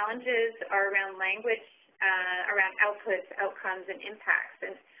of the challenges are around language, around outputs, outcomes, and impacts,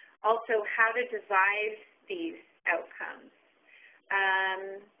 and also how to devise these outcomes.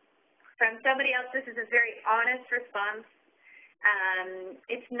 From somebody else, this is a very honest response.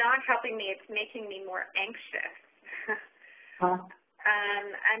 It's not helping me, it's making me more anxious.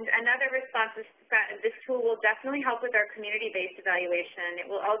 And another response is this tool will definitely help with our community-based evaluation.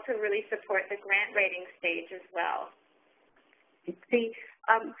 It will also really support the grant writing stage as well. See,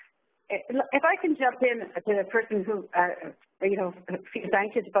 if I can jump in to the person who, feels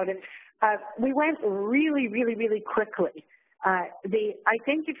anxious about it, we went really quickly. I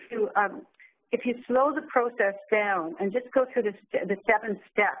think if you slow the process down and just go through the 7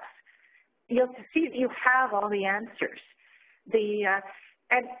 steps, you'll see that you have all the answers.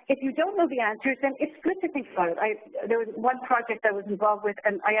 And if you don't know the answers, then it's good to think about it. There was one project I was involved with,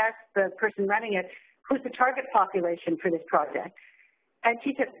 and I asked the person running it, who's the target population for this project? And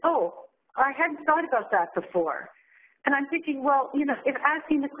she said, oh, I hadn't thought about that before. And I'm thinking, well, if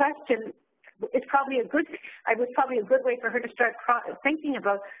asking the question is probably a good way for her to start thinking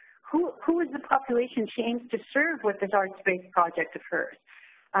about who is the population she aims to serve with this arts-based project of hers.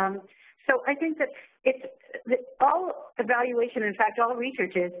 So I think that all evaluation, in fact, all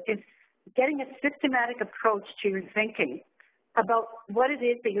research is getting a systematic approach to your thinking about what it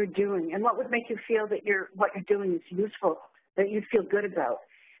is that you're doing and what would make you feel that what you're doing is useful, that you feel good about.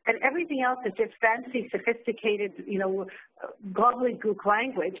 And everything else is just fancy, sophisticated, gobbledygook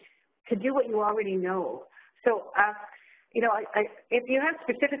language to do what you already know. So, if you have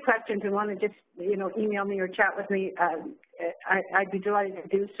specific questions and want to just, email me or chat with me, I'd be delighted to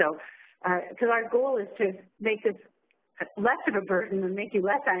do so. Because our goal is to make this less of a burden and make you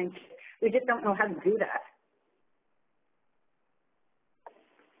less anxious. We just don't know how to do that.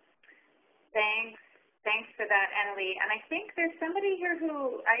 Thanks for that, Annalie. And I think there's somebody here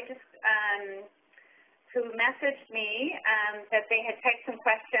who who messaged me that they had typed some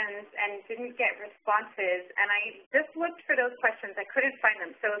questions and didn't get responses. And I just looked for those questions. I couldn't find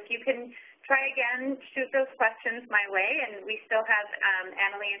them. So if you can try again, shoot those questions my way. And we still have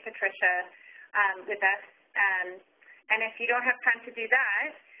Annalie and Patricia with us. And if you don't have time to do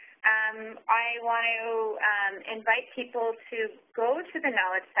that, I want to invite people to go to the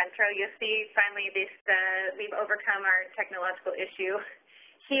Knowledge Center. You'll see finally we've overcome our technological issue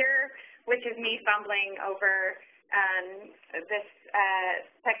here, which is me fumbling over this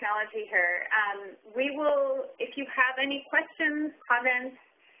technology here. We will, if you have any questions, comments,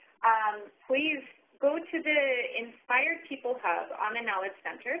 please go to the Inspired People Hub on the Knowledge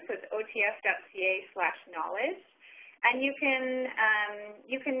Center, so it's otf.ca/knowledge. And you can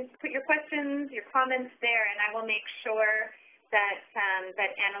put your questions, your comments there, and I will make sure that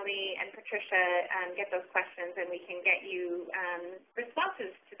that Annalie and Patricia get those questions, and we can get you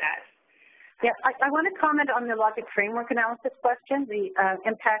responses to that. Yeah, I want to comment on the logic framework analysis question, the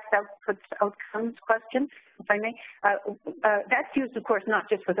impacts, outputs, outcomes question, if I may. That's used, of course, not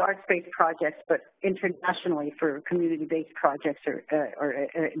just with arts-based projects, but internationally for community-based projects or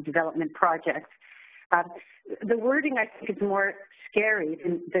development projects. The wording, I think, is more scary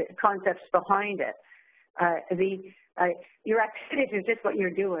than the concepts behind it. Your activities is just what you're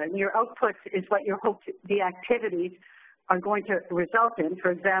doing. Your outputs is what you hope the activities are going to result in.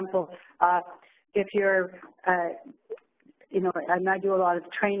 For example, if you're, and I do a lot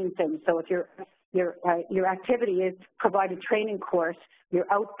of training things, so if your activity is provide a training course, your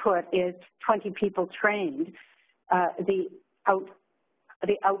output is 20 people trained, the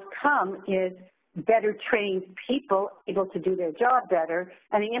outcome is better trained people able to do their job better,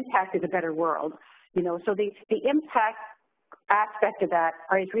 and the impact is a better world. So the impact aspect of that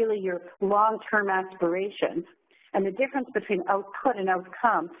is really your long-term aspirations. And the difference between output and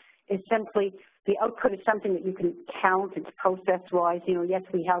outcome is simply the output is something that you can count, it's process-wise. Yes,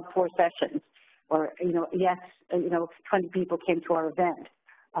 we held 4 sessions, or, yes, 20 people came to our event,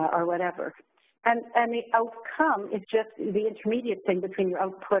 or whatever. And the outcome is just the intermediate thing between your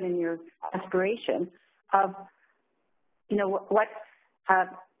output and your aspiration of,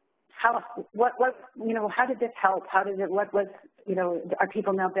 how did this help? Are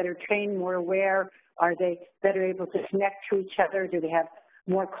people now better trained, more aware? Are they better able to connect to each other? Do they have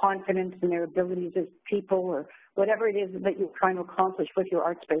more confidence in their abilities as people, or whatever it is that you're trying to accomplish with your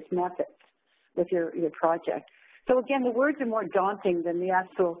arts-based methods, with your project? So again, the words are more daunting than the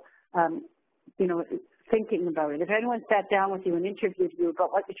actual thinking about it. If anyone sat down with you and interviewed you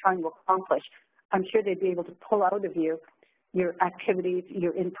about what you're trying to accomplish, I'm sure they'd be able to pull out of you your activities,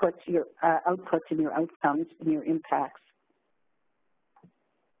 your inputs, your outputs, and your outcomes, and your impacts.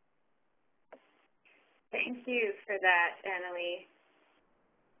 Thank you for that, Annalie.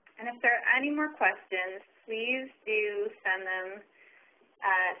 And if there are any more questions, please do send them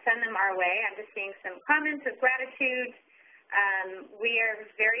our way. I'm just seeing some comments of gratitude. We are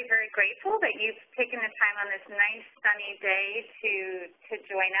very, very grateful that you've taken the time on this nice sunny day to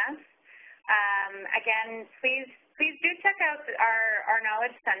join us. Again, please do check out our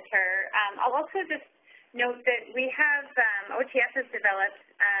Knowledge Center. I'll also just note that we have, OTS has developed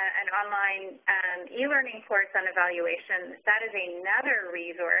an online e-learning course on evaluation. That is another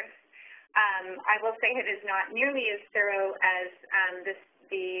resource. I will say it is not nearly as thorough as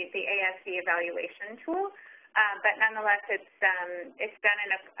the ASC evaluation tool. But nonetheless, it's done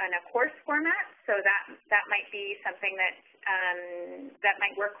in a course format, so that might be something that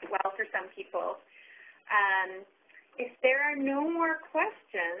might work well for some people. If there are no more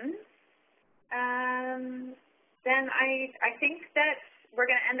questions, then I think that we're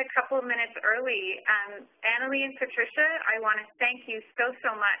going to end a couple of minutes early. Annalie and Patricia, I want to thank you so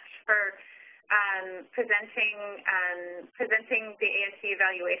much for presenting the ASC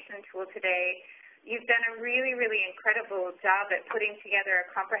evaluation tool today. You've done a really, really incredible job at putting together a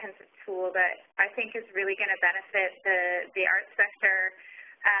comprehensive tool that I think is really going to benefit the arts sector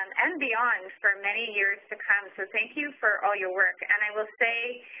and beyond for many years to come. So thank you for all your work. And I will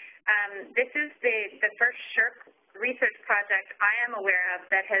say this is the first SSHRC research project I am aware of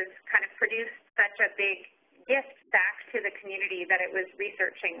that has kind of produced such a big gift back to the community that it was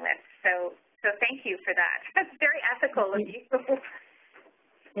researching with. So thank you for that. That's very ethical of you.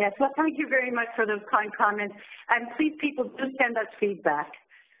 Yes, well, thank you very much for those kind comments. And please, people, do send us feedback.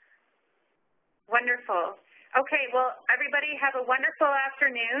 Wonderful. Okay, well, everybody have a wonderful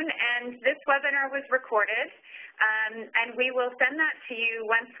afternoon, and this webinar was recorded, and we will send that to you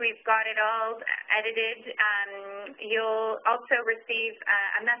once we've got it all edited. You'll also receive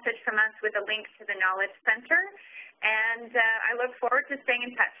a message from us with a link to the Knowledge Center, and I look forward to staying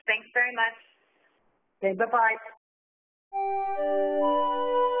in touch. Thanks very much. Okay, bye-bye.